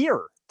within a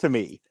year to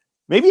me.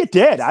 Maybe it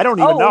did. I don't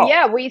even know. Oh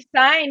yeah, we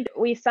signed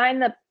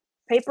the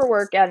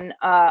paperwork in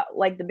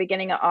like the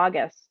beginning of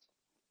August.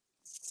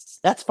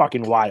 That's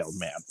fucking wild,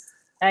 man.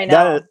 I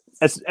know.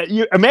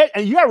 You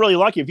got really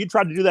lucky. If you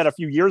tried to do that a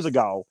few years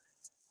ago,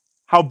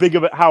 how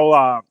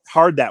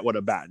hard that would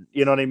have been.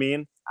 You know what I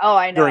mean? Oh,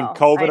 I know. During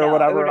COVID or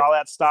whatever and all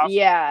that stuff.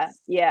 Yeah.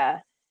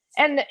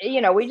 And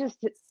we just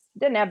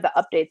didn't have the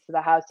updates to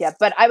the house yet.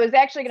 But I was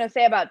actually going to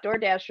say about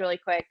DoorDash really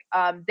quick.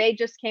 They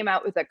just came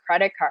out with a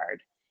credit card.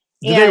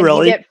 Did they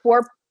really?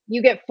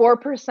 You get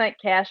 4%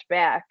 cash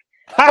back.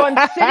 So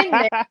I'm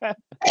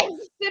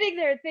sitting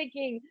there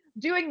thinking,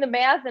 doing the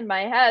math in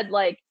my head,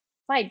 like,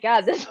 my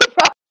God, this would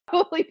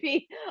probably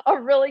be a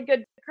really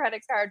good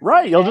credit card.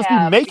 Right. You'll just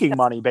be making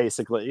money,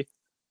 basically.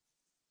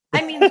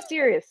 I mean,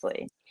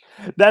 seriously.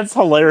 That's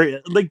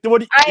hilarious. Like,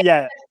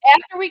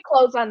 after we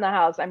close on the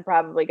house, I'm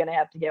probably going to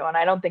have to get one.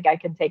 I don't think I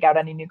can take out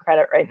any new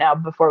credit right now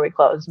before we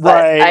close.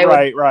 But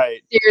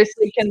right.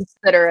 Seriously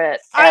consider it.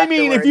 I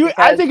mean, if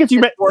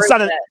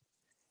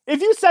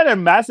you send a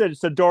message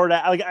to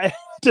DoorDash, like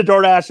to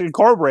DoorDash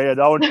Incorporated,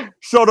 though, and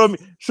showed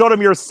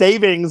them your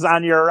savings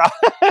on your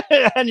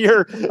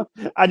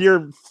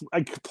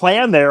like,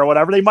 plan there or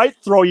whatever, they might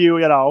throw you,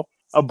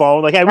 a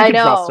bone. Like, hey, we can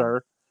trust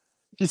her.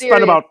 She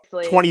spent about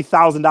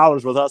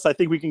 $20,000 with us. I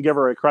think we can give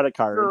her a credit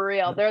card. For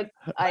real,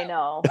 I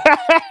know.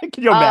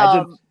 Can you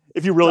imagine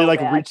if you really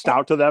reached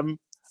out to them?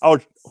 Oh,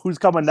 who's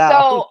coming now?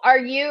 So, are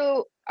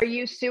you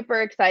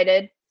super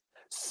excited?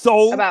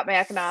 So about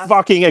Mackinac,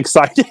 fucking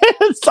excited.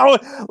 So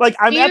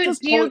I'm at this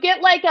point. Do you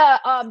get like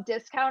a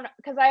discount?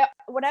 Because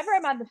whenever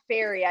I'm on the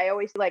ferry, I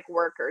always like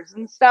workers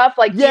and stuff.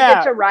 Like, do you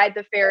get to ride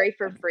the ferry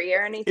for free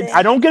or anything?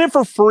 I don't get it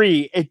for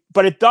free,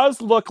 but it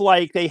does look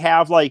like they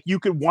have you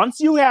could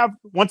once you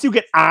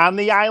get on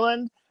the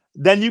island,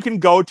 then you can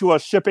go to a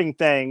shipping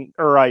thing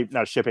or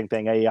not a shipping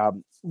thing,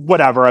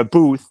 a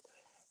booth.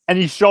 And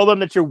you show them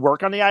that you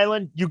work on the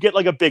island, you get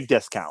a big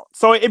discount.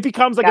 So it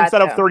becomes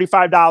instead of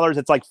 $35,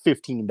 it's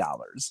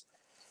 $15.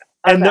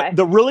 And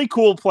the really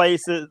cool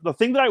place is the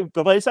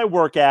place I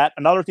work at.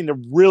 Another thing that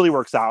really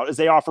works out is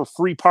they offer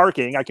free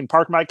parking. I can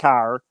park my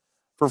car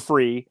for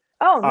free.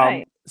 Oh,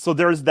 nice. So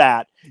there's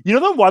that. The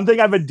one thing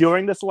I've been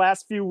doing this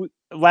last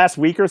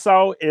week or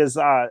so is,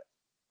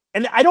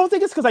 and I don't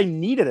think it's because I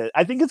needed it.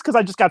 I think it's because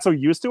I just got so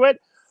used to it.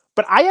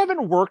 But I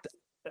haven't worked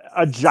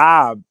a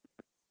job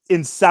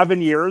in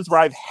 7 years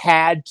where I've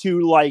had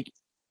to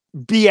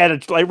be at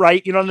it, like,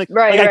 right, you know, like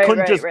Right, I right,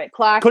 couldn't right, just right.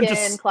 Clock couldn't in,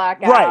 just clock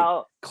right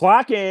out.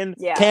 clock in,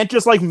 Yeah. can't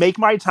just like make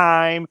my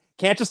time,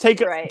 can't just take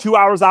Right. 2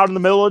 hours out in the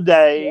middle of the Yeah.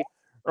 day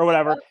or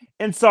whatever.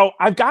 And so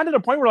I've gotten to the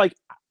point where like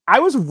I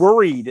was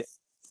worried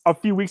a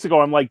few weeks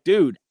ago. I'm like,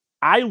 dude,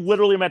 I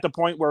literally am at the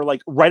point where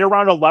like right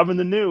around 11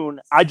 to noon,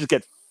 I just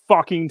get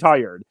fucking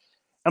tired.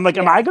 I'm like,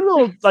 am I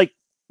gonna like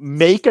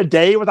make a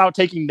day without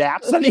taking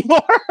naps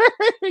anymore?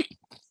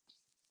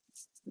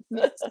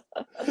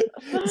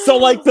 So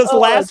like this Oh,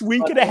 last that's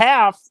week and a funny.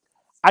 half,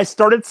 I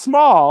started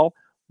small,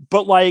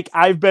 but like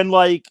I've been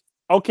like,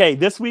 okay,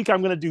 this week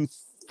I'm gonna do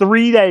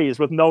 3 days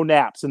with no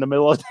naps in the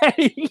middle of the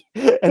day.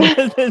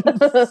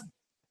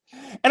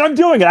 And I'm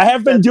doing it. I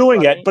have been That's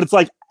doing it, funny. but it's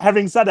like,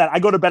 having said that, I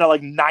go to bed at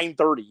like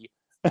 9:30.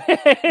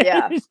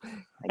 Yeah.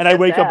 And I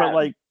wake up at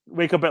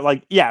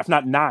like, yeah, if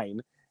not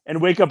 9,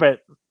 and wake up at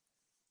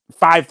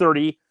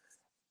 5:30,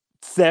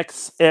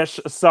 6-ish.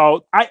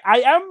 So I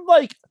am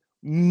like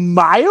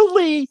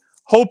mildly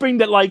hoping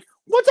that like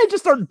once I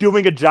just start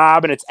doing a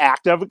job and it's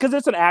active, because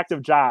it's an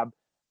active job,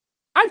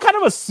 I'm kind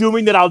of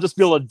assuming that I'll just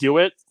be able to do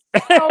it.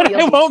 Oh,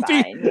 you'll I be won't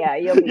fine. be, Yeah,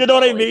 you'll be you know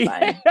what I totally mean?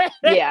 fine.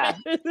 Yeah.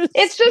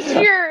 It's just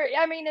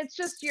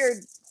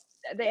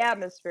the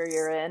atmosphere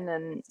you're in,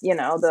 and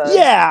the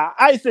Yeah,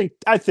 I think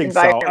so.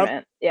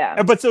 environment.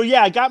 Yeah. But so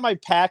yeah, I got my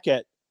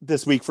packet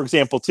this week, for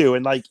example, too.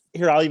 And like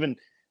here, I'll even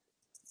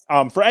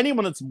for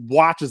anyone that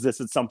watches this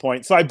at some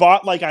point. So I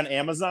bought like on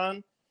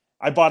Amazon,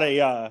 I bought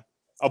a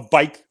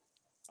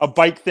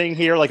bike thing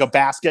here, like a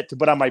basket to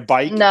put on my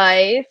bike.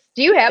 Nice.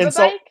 Do you have a And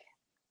so bike?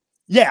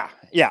 yeah,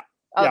 yeah,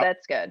 Oh, yeah.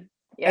 that's good.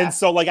 And Yeah.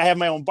 so like I have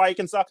my own bike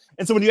and stuff.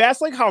 And so when you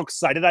ask like how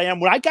excited I am,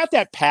 when I got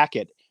that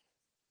packet,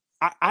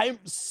 I'm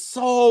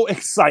so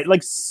excited,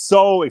 like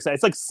so excited.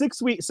 It's like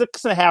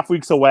 6.5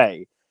 weeks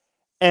away.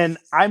 And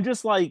I'm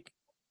just like,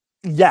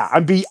 yeah,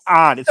 I'm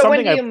beyond. It's So when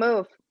something do you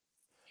move?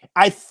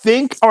 I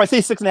think, oh, I say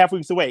 6.5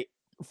 weeks away.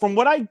 From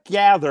what I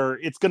gather,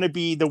 it's going to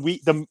be the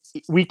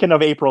weekend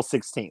of April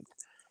 16th.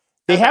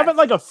 They Okay. haven't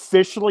like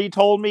officially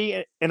told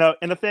me in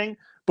a thing,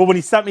 but when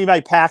he sent me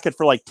my packet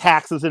for like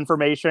taxes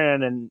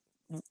information and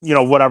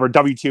whatever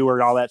W-2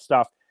 or all that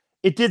stuff,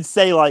 it did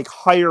say like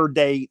hire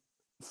date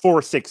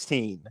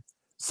 4/16.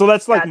 So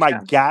that's like my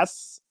Gotcha.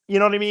 guess. You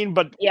know what I mean?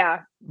 But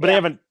Yeah. they Yeah.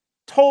 haven't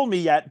told me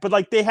yet. But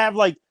like they have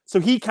like, so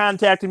he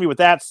contacted me with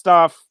that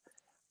stuff.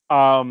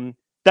 Then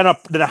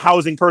a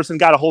housing person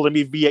got a hold of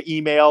me via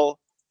email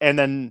and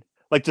then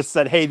like just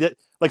said, hey,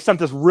 like sent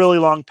this really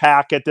long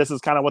packet. This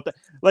is kind of what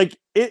like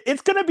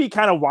it's gonna be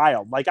kind of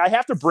wild. Like I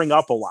have to bring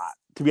up a lot,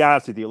 to be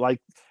honest with you.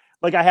 Like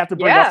I have to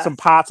bring up Yeah. some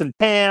pots and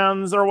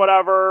pans or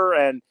whatever,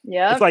 and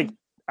Yeah. it's like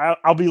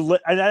I'll be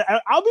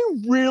I'll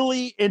be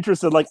really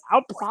interested. Like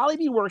I'll probably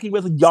be working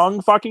with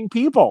young fucking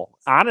people.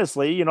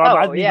 Honestly, Oh,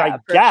 that'd be yeah, my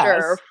for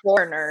sure. guess.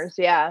 Foreigners.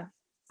 Yeah.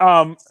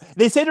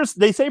 They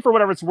say for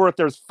whatever it's worth,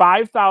 there's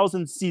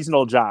 5,000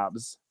 seasonal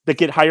jobs that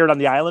get hired on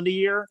the island a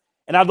year,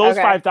 and out of those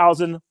Okay.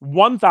 5,000,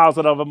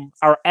 1,000 of them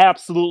are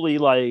absolutely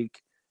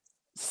like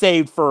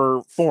saved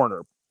for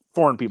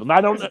foreign people. Now,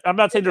 I'm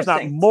not saying there's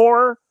not Interesting.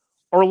 more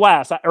or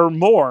less or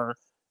more,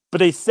 but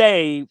they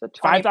say So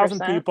 5,000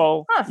 20%.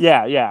 people. Huh.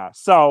 Yeah, yeah.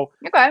 So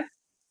Okay.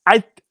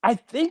 I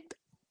think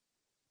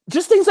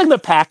just things like the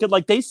packet,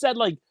 like they said,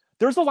 like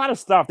there's a lot of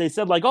stuff. They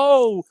said like,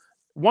 oh,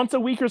 once a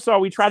week or so,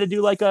 we try to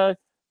do like a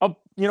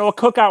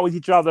cookout with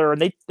each other,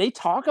 and they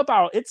talk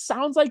about. It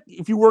sounds like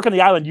if you work on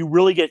the island, you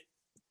really get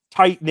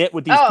tight knit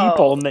with these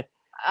people, Oh, and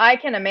I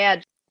can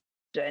imagine.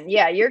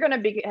 Yeah, you're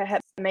gonna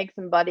make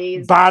some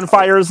buddies.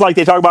 bonfires. Like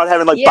they talk about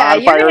having like Yeah,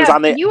 bonfires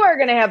on the. you are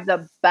gonna have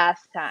the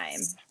best time.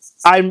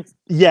 I'm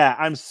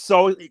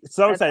so That's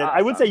excited.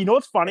 I would say, awesome.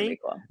 what's That'd be funny,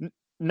 cool.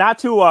 not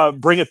to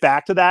bring it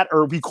back to that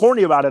or be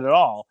corny about it at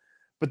all,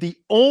 but the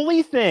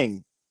only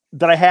thing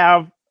that I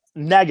have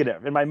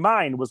negative in my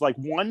mind was like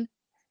one,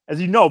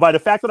 as you know, by the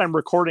fact that I'm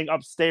recording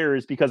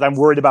upstairs because I'm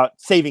worried about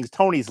saving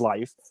Tony's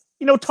life.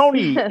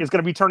 Tony is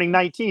going to be turning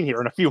 19 here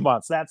in a few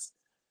months.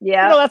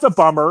 Yeah. That's a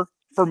bummer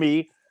for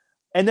me.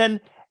 And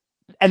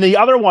the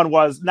other one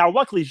was, now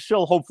luckily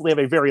she'll hopefully have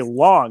a very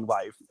long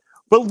life,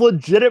 but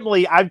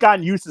legitimately I've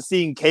gotten used to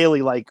seeing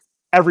Kaylee like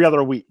every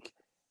other week.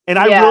 And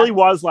I Yeah. really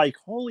was like,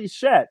 holy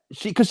shit.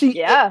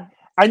 Yeah.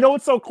 I know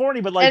it's so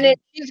corny, but like, And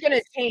she's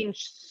gonna change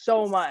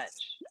so much.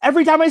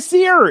 every time I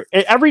see her,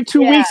 every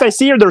 2 weeks I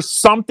see her, there's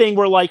something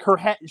where like her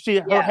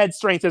head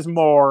strength is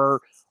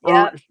more,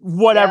 Yeah. or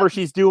whatever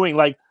she's doing.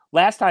 Like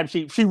last time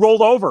she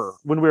rolled over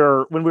when we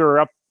were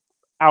up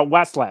out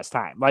west last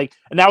time. Like,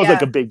 and that was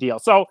like a big deal.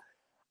 So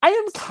I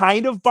am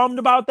kind of bummed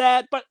about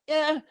that, but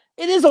it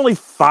is only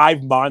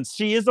 5 months.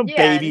 She is a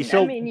baby.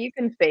 I mean, you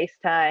can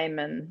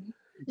FaceTime and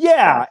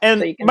Yeah, stuff, so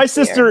and you can my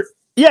see her. sister,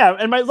 yeah,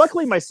 and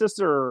luckily my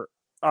sister,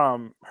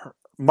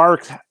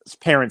 Mark's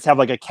parents have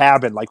like a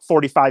cabin like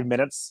 45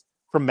 minutes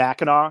from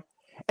Mackinac,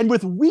 and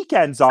with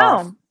weekends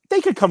off,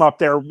 they could come up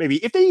there.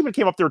 Maybe if they even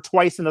came up there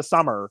twice in the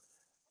summer,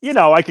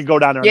 I could go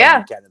down there on the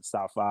weekend and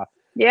stuff.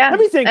 Yeah, let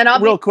me think and I'll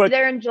real be quick.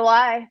 there in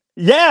July.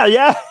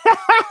 Yeah,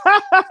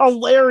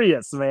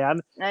 hilarious,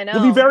 man. I know.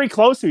 You'll be very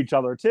close to each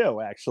other too,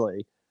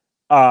 actually.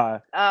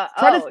 Trying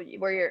to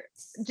where you're.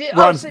 So do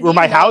where you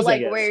my know housing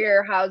like is. where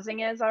your housing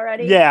is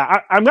already?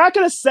 Yeah, I'm not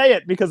gonna say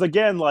it because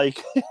again, like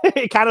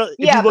it kind of if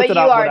you Yeah, looked but it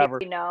you up, already whatever.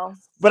 know.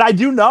 But I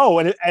do know,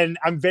 and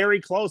I'm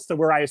very close to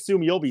where I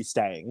assume you'll be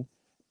staying.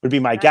 Would be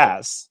my Nice.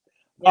 guess.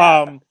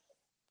 Yeah.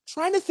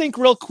 Trying to think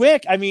real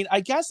quick. I mean, I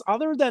guess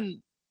other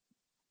than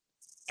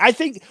I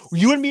think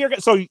you and me are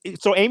so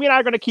Amy and I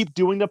are going to keep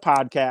doing the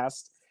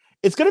podcast.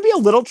 It's going to be a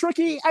little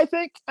tricky, I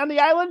think, on the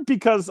island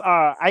because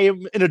I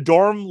am in a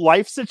dorm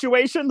life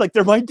situation. Like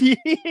there might be,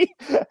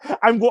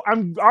 I'm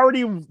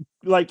already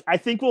like I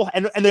think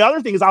and the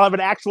other thing is I'll have an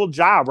actual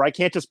job where I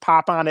can't just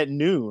pop on at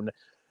noon.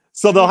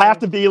 So they'll have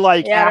to be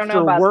like Yeah, I don't know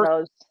after about work.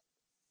 those.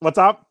 What's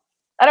up?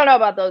 I don't know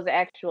about those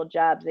actual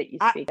jobs that you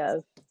I speak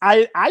of.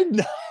 I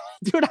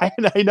dude, I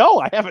know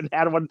I haven't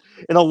had one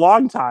in a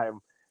long time.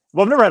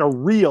 Well, I've never had a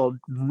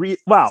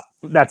well,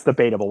 that's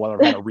debatable whether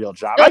I've had a real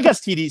job. I guess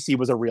TDC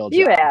was a real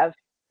You job. have.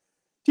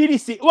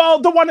 TDC,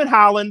 well, the one in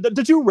Holland,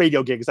 the two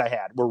radio gigs I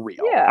had were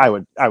real. Yeah.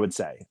 I would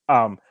say.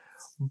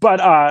 But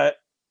I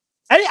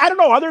don't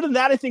know. Other than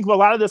that, I think a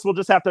lot of this will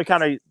just have to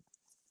kind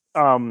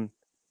of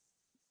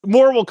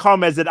more will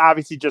come as it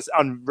obviously just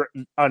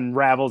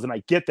unravels and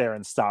I get there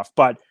and stuff.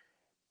 But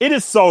it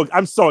is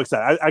I'm so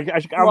excited. I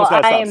Well, almost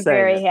gotta I stop am saying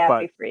very it,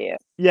 but happy for you.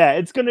 yeah,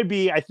 it's gonna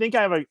be. I think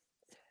I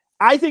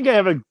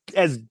have a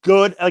as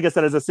good, like I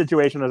said, as a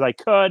situation as I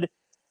could.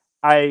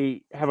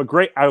 I have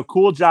a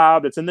cool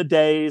job. It's in the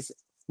days,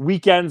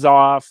 weekends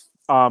off,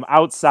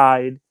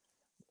 outside.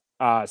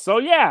 So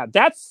yeah,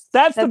 that's the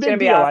That's big gonna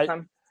be deal.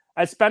 awesome.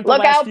 I spent the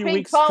Look last out, few Pink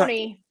weeks.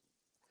 Pony.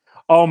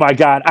 Oh my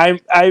god, I'm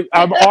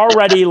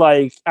already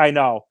like I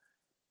know.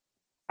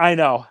 I'm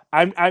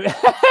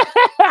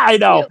I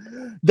know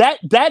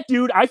that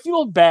dude. I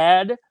feel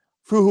bad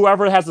for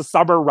whoever has a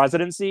summer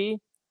residency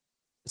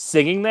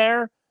singing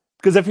there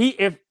because if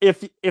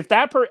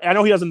that I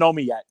know he doesn't know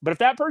me yet, but if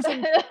that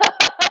person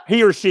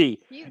he or she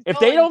He's if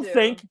they going don't to.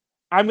 think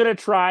I'm gonna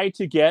try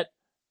to get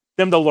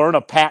them to learn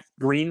a Pat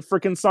Green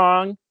freaking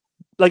song,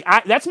 like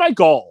that's my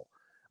goal,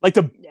 like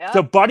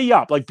to buddy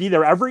up, like be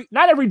there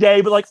not every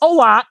day, but like a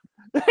lot.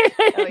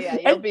 Oh yeah,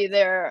 you'll be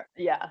there.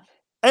 Yeah.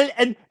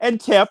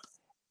 And tip,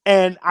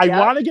 and I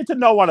want to get to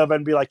know one of them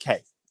and be like,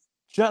 hey,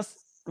 just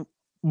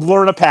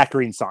learn a Pat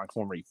Green song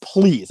for me,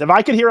 please. If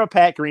I could hear a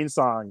Pat Green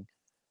song,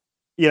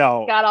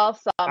 got all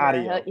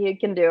summer. You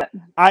can do it.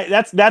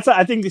 I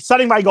think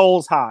setting my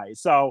goals high.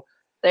 So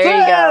there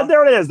you go.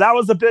 There it is. That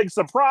was a big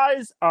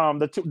surprise.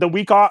 The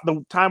week off,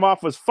 the time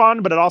off was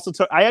fun, but it also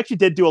took. I actually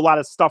did do a lot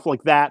of stuff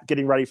like that,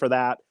 getting ready for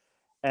that.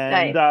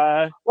 And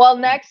nice. Well,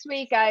 next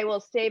week I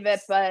will save it,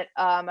 but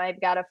I've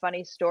got a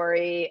funny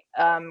story,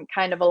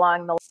 kind of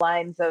along the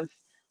lines of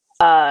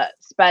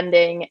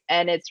spending,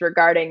 and it's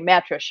regarding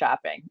mattress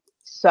shopping.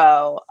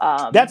 So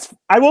I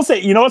will say,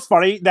 you know what's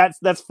funny?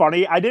 That's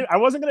funny. I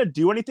wasn't gonna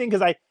do anything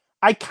because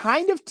I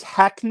kind of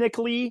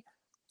technically,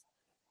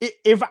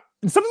 if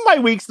some of my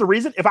weeks, the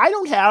reason if I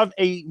don't have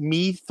a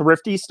me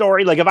thrifty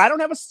story, like if I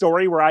don't have a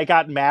story where I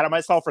got mad at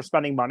myself for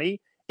spending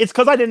money, it's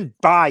because I didn't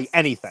buy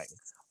anything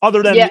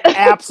other than the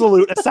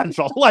absolute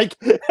essential. Like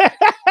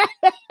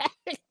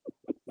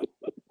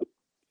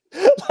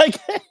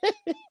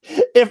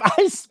if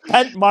I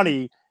spent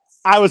money,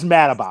 I was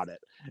mad about it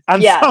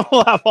on some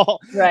level.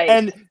 Right.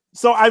 And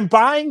so I'm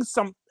buying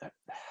some.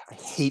 I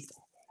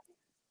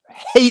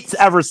hate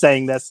ever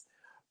saying this.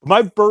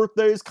 My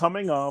birthday's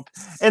coming up,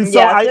 and so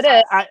I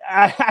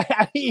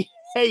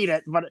hate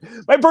it. But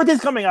my birthday's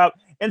coming up,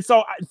 and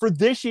so for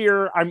this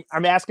year,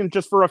 I'm asking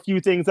just for a few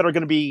things that are going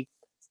to be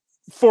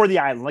for the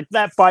island, like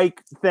that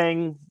bike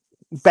thing,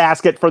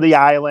 basket for the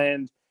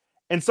island.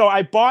 And so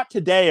I bought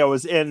today. I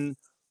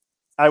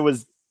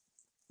was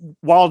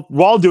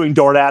while doing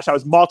DoorDash, I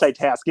was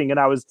multitasking, and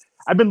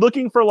I've been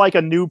looking for like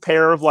a new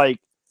pair of like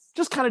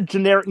just kind of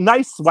generic,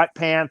 nice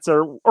sweatpants,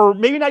 or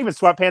maybe not even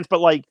sweatpants, but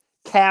like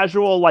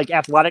casual, like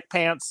athletic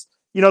pants,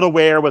 to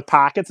wear with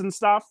pockets and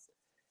stuff.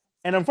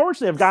 And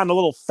unfortunately, I've gotten a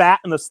little fat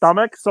in the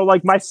stomach, so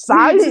like my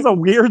size is a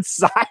weird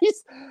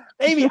size.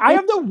 Amy, I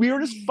have the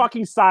weirdest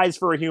fucking size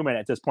for a human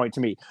at this point to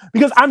me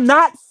because I'm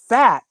not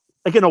fat,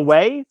 like in a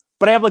way,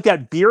 but I have like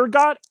that beer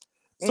gut.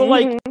 So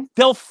like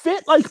they'll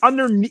fit like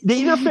underneath. They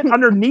either fit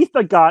underneath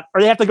the gut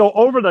or they have to go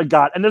over the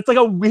gut, and it's like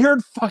a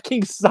weird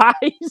fucking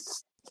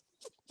size.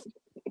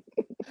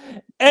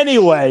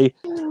 Anyway,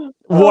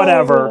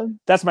 whatever.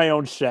 That's my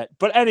own shit.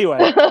 But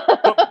anyway,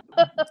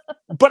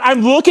 but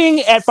I'm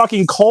looking at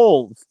fucking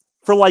Kohl's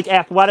for like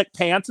athletic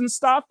pants and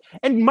stuff.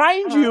 And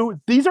mind you,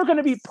 these are going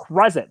to be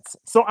presents.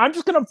 So I'm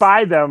just going to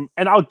buy them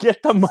and I'll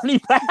get the money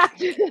back.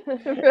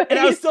 Right. And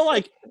I was still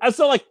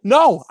like,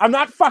 no, I'm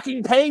not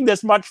fucking paying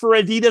this much for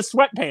Adidas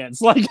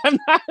sweatpants. Like I'm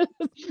not.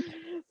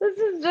 This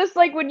is just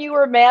like when you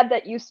were mad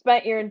that you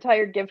spent your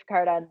entire gift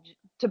card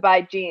to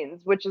buy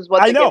jeans, which is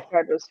what the gift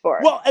card was for.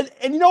 Well,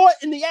 and you know what?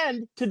 In the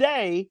end,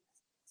 today,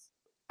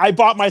 I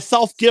bought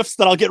myself gifts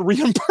that I'll get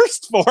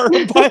reimbursed for.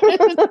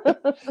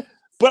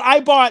 But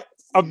I bought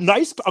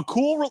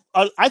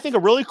I think a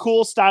really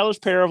cool, stylish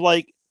pair of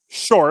like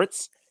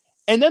shorts.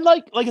 And then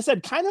like I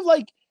said, kind of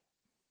like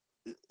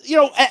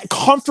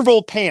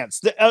comfortable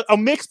pants. A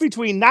mix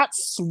between not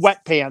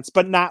sweatpants,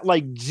 but not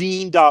like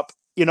jeaned up,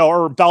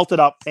 or belted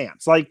up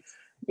pants. Like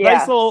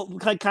nice Yeah. little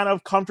kind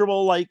of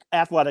comfortable, like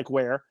athletic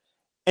wear.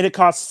 And it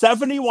cost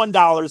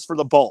 $71 for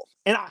the both.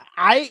 And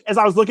as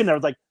I was looking there, I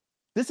was like,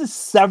 this is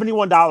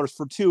 $71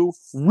 for two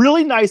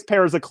really nice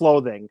pairs of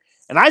clothing.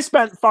 And I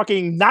spent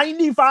fucking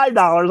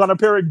 $95 on a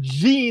pair of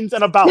jeans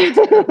and a belt.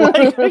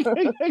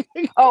 Like,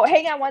 Oh,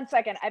 hang on one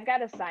second. I've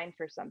got a sign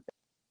for something.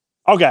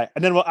 okay.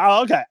 And then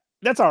okay.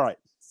 That's all right.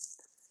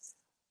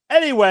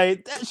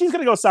 Anyway, she's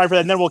gonna go sign for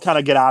that, and then we'll kind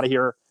of get out of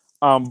here.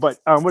 But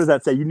what does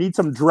that say? You need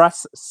some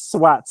dress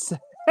sweats.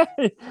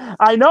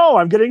 I know.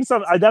 I'm getting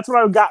some. That's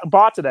what I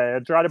bought today. I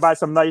tried to buy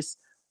some nice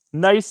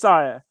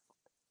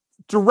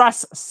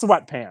dress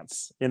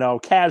sweatpants.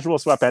 Casual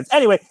sweatpants.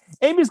 Anyway,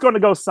 Amy's going to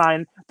go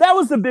sign. That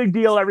was the big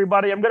deal,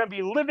 everybody. I'm going to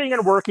be living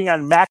and working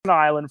on Mackinac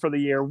Island for the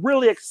year.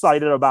 Really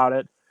excited about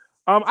it.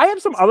 I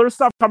have some other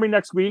stuff coming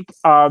next week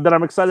that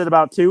I'm excited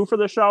about too for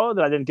the show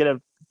that I didn't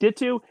get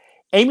to.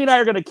 Amy and I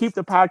are going to keep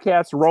the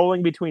podcast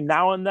rolling between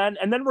now and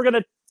then we're going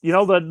to,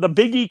 the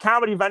Biggie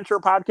Comedy Venture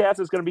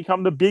podcast is going to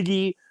become the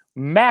Biggie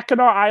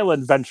Mackinac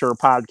Island Venture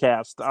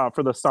podcast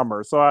for the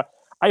summer. So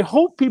I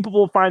hope people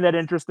will find that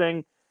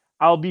interesting.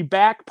 I'll be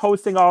back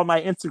posting all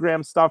my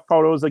Instagram stuff,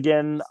 photos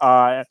again,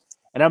 and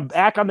I'm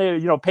back on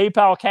the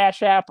PayPal,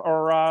 Cash App,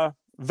 or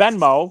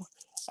Venmo.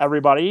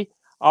 Everybody,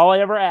 all I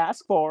ever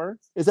ask for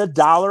is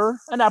 $1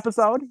 an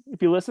episode.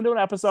 If you listen to an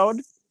episode,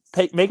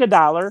 make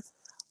 $1.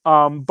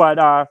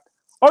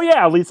 Oh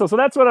yeah, Lisa. So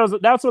that's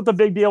what the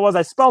big deal was.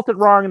 I spelt it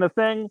wrong in the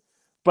thing,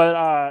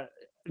 but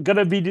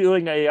gonna be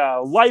doing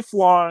a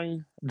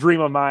lifelong dream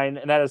of mine,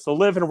 and that is to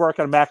live and work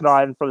on Mackinac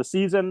Island for the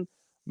season,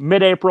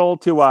 mid-April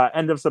to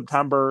end of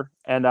September,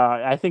 and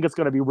I think it's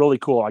gonna be really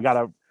cool. I'm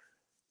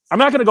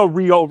not gonna go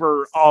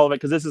re-over all of it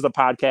because this is a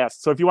podcast.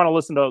 So if you want to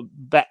listen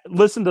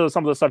to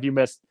some of the stuff you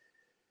missed,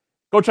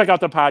 go check out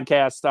the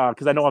podcast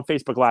because I know on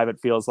Facebook Live it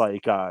feels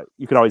like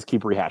you can always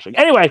keep rehashing.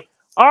 Anyway,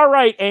 all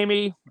right,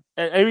 Amy.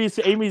 Amy's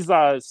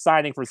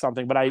signing for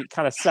something, but I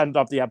kind of sent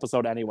up the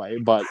episode anyway.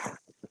 But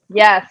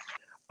yes,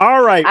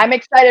 all right, I'm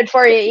excited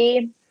for you,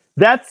 E.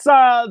 That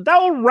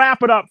will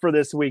wrap it up for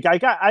this week.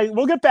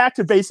 We'll get back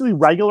to basically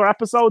regular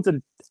episodes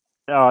and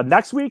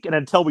next week, and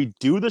until we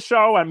do the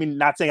show. I mean,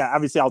 not saying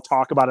obviously I'll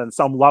talk about it on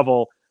some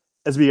level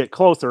as we get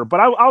closer,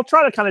 but I'll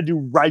try to kind of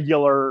do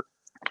regular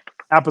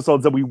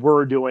episodes that we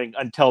were doing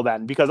until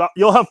then, because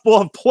we'll have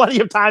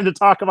plenty of time to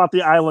talk about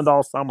the island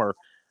all summer,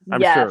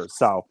 I'm sure.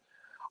 So,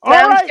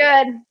 sounds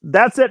good.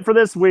 That's it for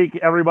this week,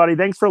 everybody.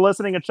 Thanks for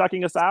listening and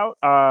checking us out.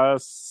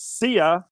 See ya.